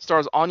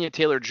stars Anya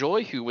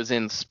Taylor-Joy, who was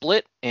in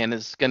Split and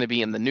is going to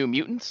be in The New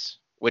Mutants,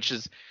 which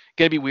is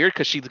going to be weird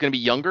because she's going to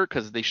be younger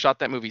because they shot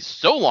that movie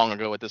so long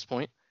ago at this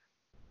point.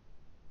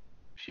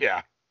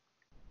 Yeah.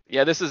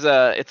 Yeah, this is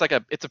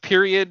it's a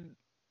period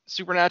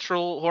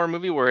supernatural horror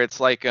movie where it's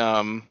like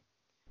I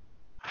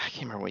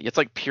can't remember what it's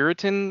like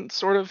Puritan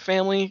sort of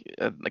family,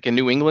 like in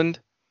New England.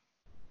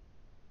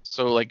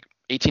 So like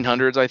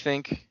 1800s, I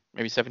think,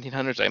 maybe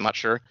 1700s. I'm not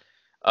sure.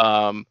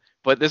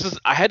 But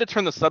I had to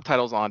turn the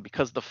subtitles on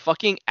because the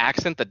fucking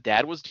accent the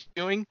dad was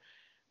doing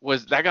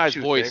was that guy's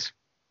voice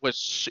was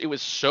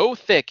so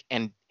thick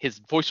and his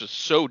voice was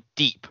so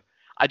deep.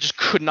 I just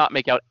could not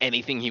make out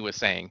anything he was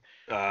saying.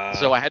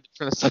 So I had to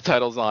turn the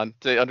subtitles on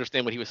to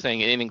understand what he was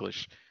saying in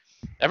English.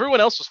 Everyone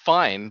else was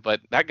fine,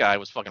 but that guy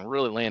was fucking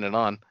really laying it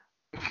on.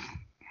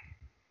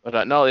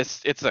 But no,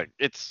 it's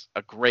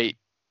a great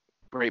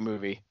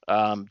movie.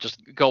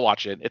 Just go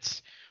watch it.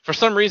 It's for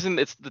some reason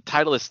the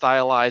title is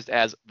stylized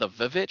as The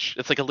Vivitch.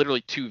 It's like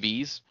literally two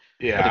V's.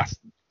 Yeah.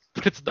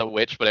 But it's The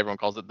Witch, but everyone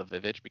calls it The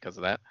Vivitch because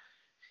of that.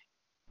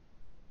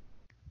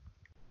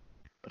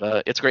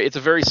 But it's great. It's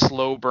a very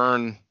slow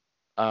burn,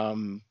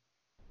 kind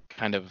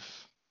of,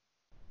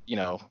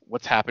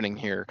 what's happening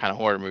here kind of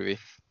horror movie.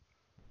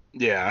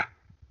 Yeah.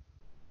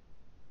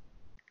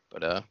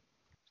 But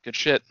good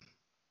shit.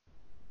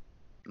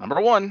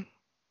 Number one.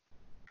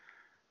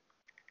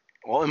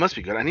 Well, it must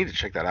be good. I need to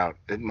check that out.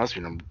 It must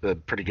be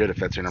pretty good if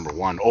that's your number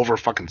one over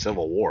fucking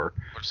Civil War.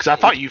 Because I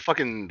thought you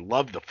fucking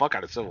loved the fuck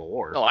out of Civil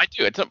War. No, I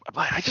do.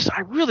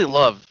 I really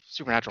love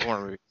supernatural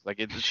horror movies. Like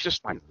it's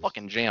just my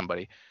fucking jam,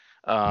 buddy.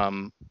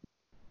 I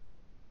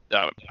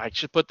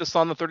should put this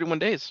on the 31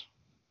 Days.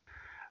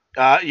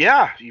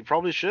 Yeah, you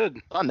probably should.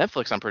 It's on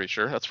Netflix, I'm pretty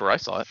sure. That's where I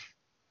saw it.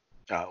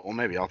 Well,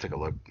 maybe I'll take a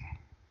look.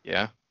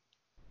 Yeah.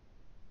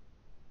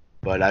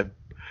 But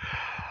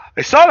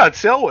I saw it on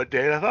sale one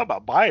day, and I thought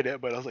about buying it,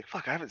 but I was like,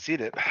 fuck, I haven't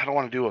seen it. I don't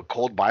want to do a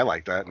cold buy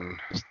like that. And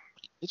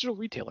Digital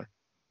retailer.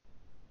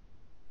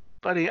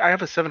 buddy, I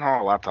have a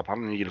 $700 laptop. I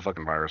don't need a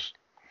fucking virus.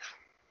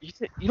 You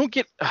don't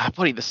get...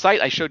 buddy, the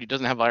site I showed you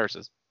doesn't have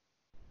viruses.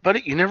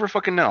 Buddy, you never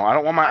fucking know. I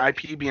don't want my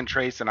IP being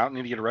traced, and I don't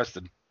need to get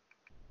arrested.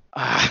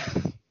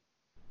 I'm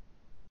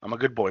a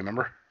good boy,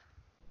 remember?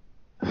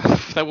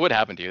 That would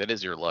happen to you. That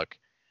is your luck.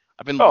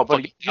 I've been Oh, but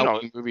fucking you know,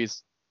 outing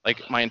movies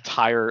like my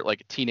entire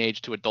like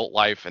teenage to adult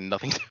life, and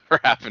nothing's ever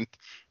happened.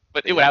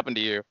 But it would Yeah. happen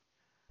to you.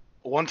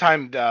 one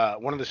time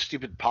one of the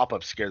stupid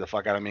pop-ups scared the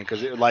fuck out of me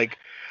because it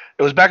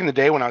was back in the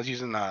day when I was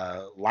using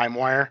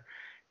LimeWire,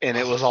 and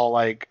it was all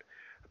like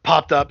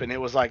popped up, and it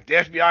was like, the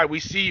FBI, we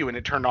see you, and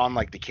it turned on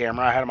like the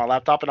camera I had on my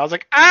laptop, and I was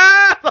like,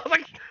 ah! I was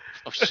like,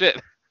 Oh shit.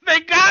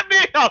 they got me!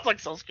 I was like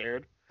so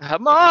scared.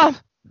 Mom.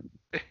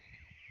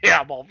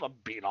 Yeah, I'm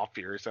being all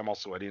furious. I'm all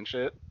sweaty and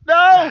shit.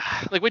 No!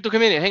 Like, wait till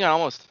comedian. Hang on,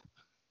 almost.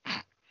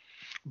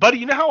 Buddy,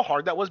 you know how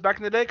hard that was back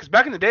in the day? Because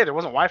back in the day, there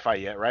wasn't Wi-Fi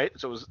yet, right?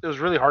 So it was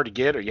really hard to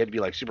get, or you had to be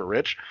like super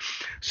rich.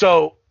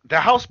 So the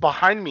house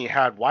behind me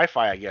had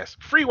Wi-Fi, I guess,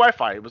 free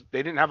Wi-Fi.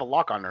 They didn't have a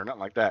lock on there,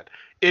 nothing like that.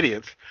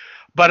 Idiots.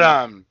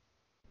 But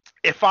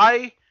if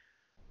I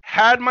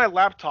had my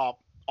laptop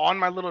on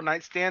my little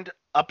nightstand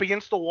up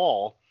against the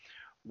wall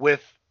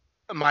with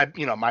my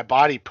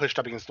body pushed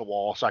up against the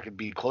wall so I could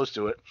be close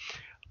to it,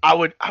 I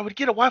would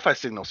get a Wi-Fi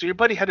signal. So your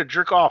buddy had to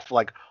jerk off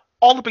like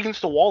all up against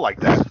the wall like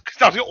that, because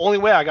that was the only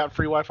way I got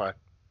free Wi-Fi.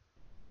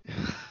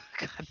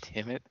 God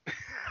damn it.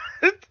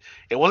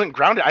 It wasn't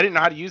grounded. I didn't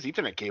know how to use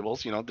Ethernet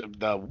cables.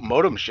 The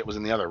modem shit was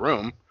in the other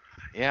room.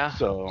 Yeah.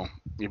 So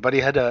your buddy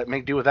had to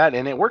make do with that,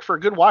 and it worked for a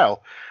good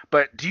while.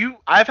 But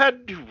I've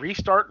had to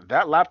restart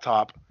that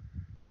laptop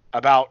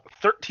about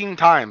 13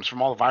 times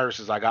from all the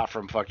viruses I got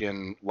from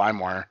fucking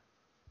LimeWire.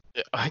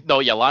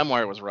 No, yeah,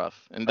 LimeWire was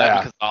rough, and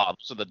that Yeah.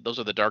 because those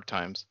are the dark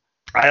times.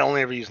 I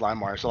only ever used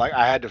LimeWire, so like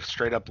I had to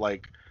straight up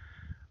like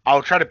I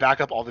would try to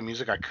back up all the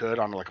music I could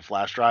on like a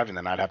flash drive, and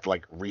then I'd have to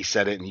like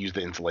reset it and use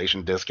the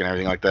insulation disc and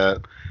everything like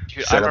that.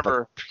 Dude, Set up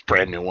a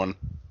brand new one.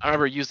 I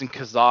remember using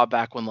Kazaa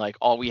back when like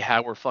all we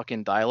had were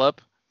fucking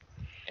dial-up,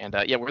 and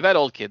yeah, we're that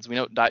old kids. We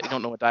don't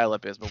know what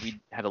dial-up is, but we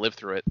had to live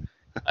through it.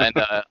 And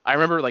I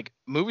remember like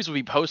movies would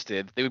be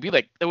posted. They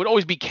would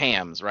always be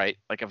cams, right?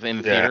 Like in the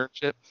Yeah. theater and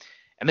shit,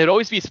 and they'd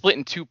always be split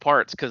in two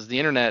parts because the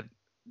internet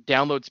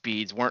download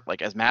speeds weren't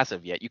like as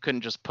massive yet. You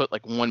couldn't just put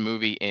like one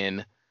movie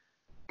in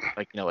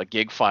like a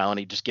gig file and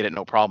you just get it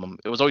no problem.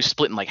 It was always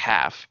split in like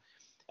half.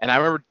 And I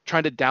remember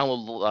trying to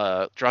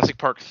download Jurassic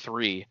Park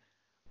 3.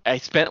 I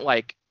spent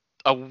like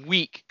a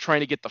week trying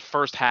to get the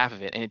first half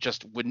of it, and it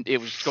just wouldn't. It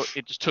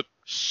just took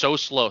so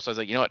slow. So I was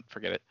like, you know what,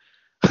 forget it.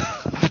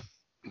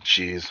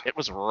 Jeez. It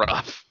was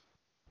rough.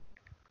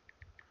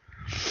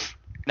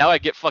 Now I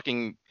get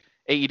fucking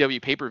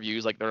AEW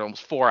pay-per-views like they're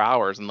almost 4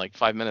 hours in like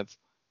 5 minutes.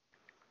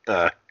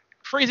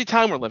 Crazy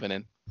time we're living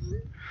in.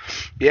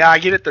 Yeah, I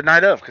get it the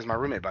night of because my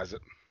roommate buys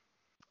it.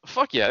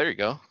 Fuck yeah, there you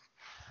go.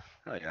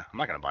 Oh yeah, I'm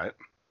not gonna buy it.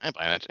 I ain't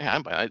buying that. Yeah,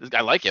 I'm buying it.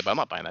 I like it, but I'm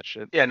not buying that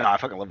shit. Yeah, no, I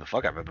fucking love the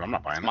fuck out of it, but I'm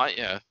not buying it.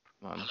 Yeah.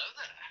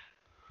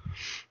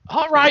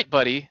 All right,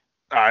 buddy.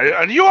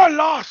 And you are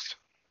lost.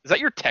 Is that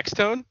your text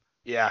tone?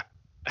 Yeah.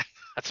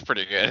 That's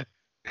pretty good.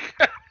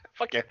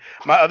 Fuck yeah.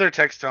 My other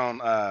text tone.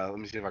 Let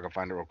me see if I can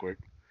find it real quick.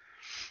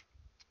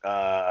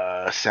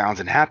 Sounds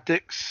and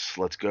haptics.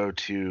 Let's go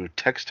to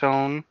text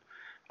tone.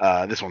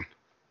 This one.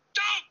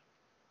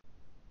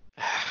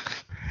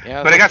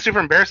 Yeah. But it got super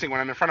embarrassing when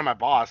I'm in front of my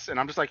boss, and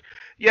I'm just like,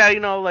 yeah,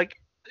 like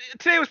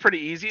today was pretty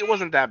easy. It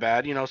wasn't that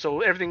bad,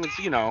 so everything was,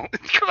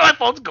 because my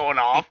phone's going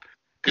off.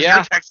 Because Yeah.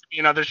 you're texting me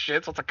and other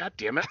shit, so it's like, god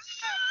damn it.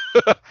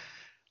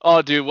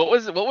 Oh, dude, what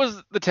was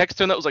the text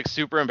tone that was like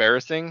super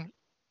embarrassing?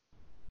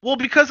 Well,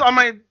 because on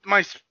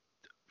my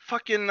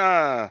fucking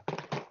my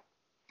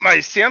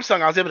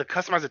Samsung, I was able to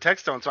customize the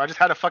text tone, so I just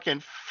had a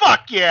fucking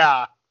fuck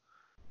yeah.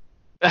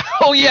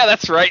 Oh yeah,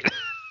 that's right.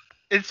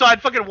 And so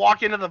I'd fucking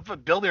walk into the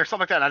building or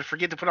something like that, and I'd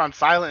forget to put it on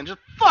silent and just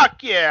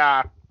fuck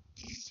yeah.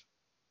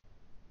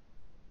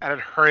 And I'd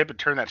hurry up and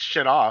turn that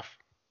shit off.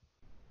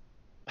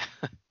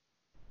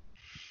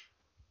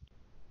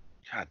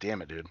 God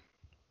damn it, dude.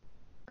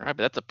 All right,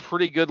 but that's a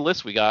pretty good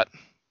list we got.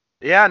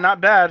 Yeah, not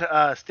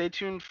bad. Stay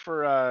tuned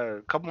for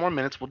a couple more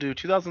minutes. We'll do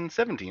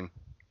 2017.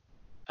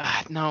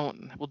 No,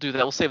 we'll do that.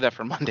 We'll save that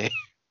for Monday.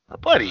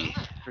 Buddy.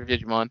 For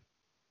Digimon.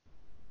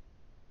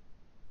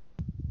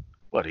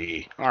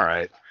 Buddy. All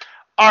right.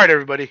 All right,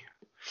 everybody.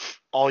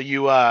 All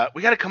you,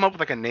 we got to come up with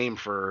like a name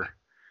for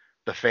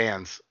the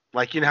fans.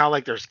 Like, how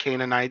like there's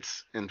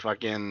Canaanites and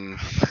fucking.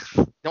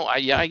 No,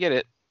 I get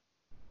it.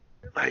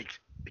 Like,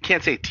 I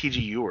can't say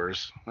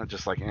TGUers. I'm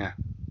just like, eh.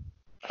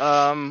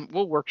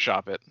 We'll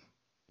workshop it.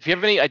 If you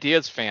have any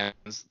ideas,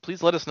 fans,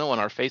 please let us know on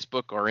our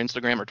Facebook or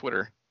Instagram or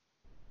Twitter.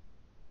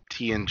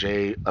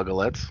 TNJ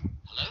Uggalettes.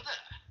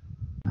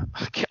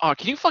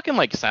 Can you fucking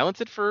like silence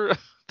it for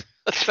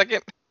a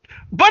second?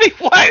 Buddy,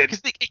 what?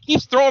 Because it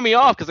keeps throwing me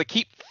off because I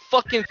keep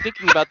fucking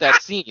thinking about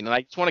that scene and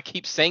I just want to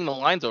keep saying the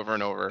lines over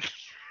and over.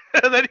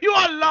 And then you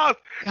are lost.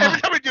 God.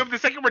 Every time I do it, the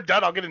second we're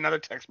done, I'll get another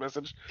text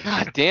message.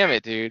 God damn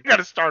it, dude. You got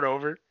to start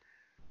over.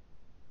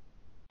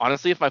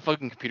 Honestly, if my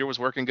fucking computer was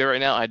working good right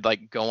now, I'd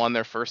like go on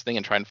there first thing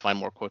and try and find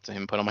more quotes of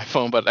him put on my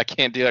phone, but I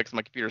can't do that because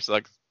my computer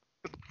sucks.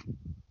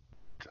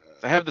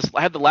 I have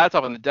the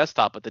laptop and the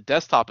desktop, but the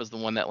desktop is the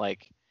one that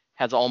like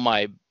has all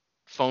my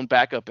phone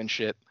backup and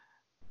shit.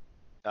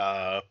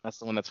 That's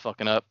the one that's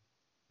fucking up.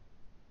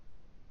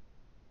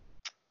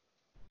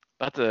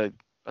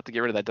 About to get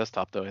rid of that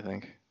desktop though, I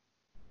think.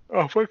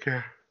 Oh, fuck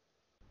yeah.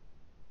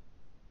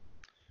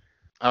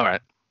 All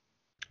right.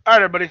 All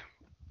right, everybody.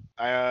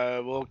 I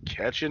will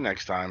catch you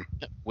next time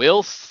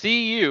We'll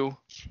see you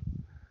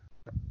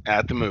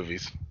at the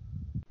movies.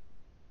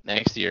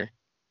 next year.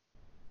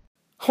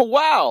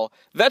 Wow,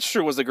 that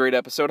sure was a great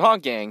episode, huh,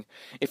 gang?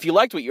 If you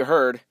liked what you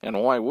heard,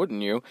 and why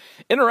wouldn't you,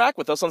 interact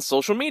with us on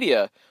social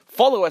media.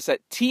 Follow us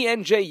at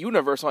TNJ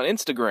Universe on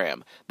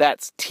Instagram.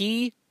 That's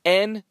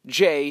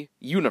TNJ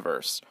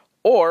Universe.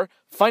 Or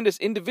find us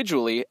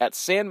individually at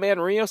Sandman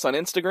Rios on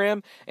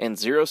Instagram and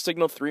Zero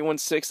Signal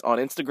 316 on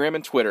Instagram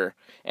and Twitter.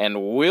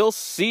 And we'll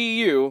see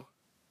you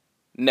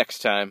next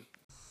time.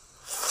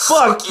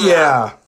 Fuck yeah!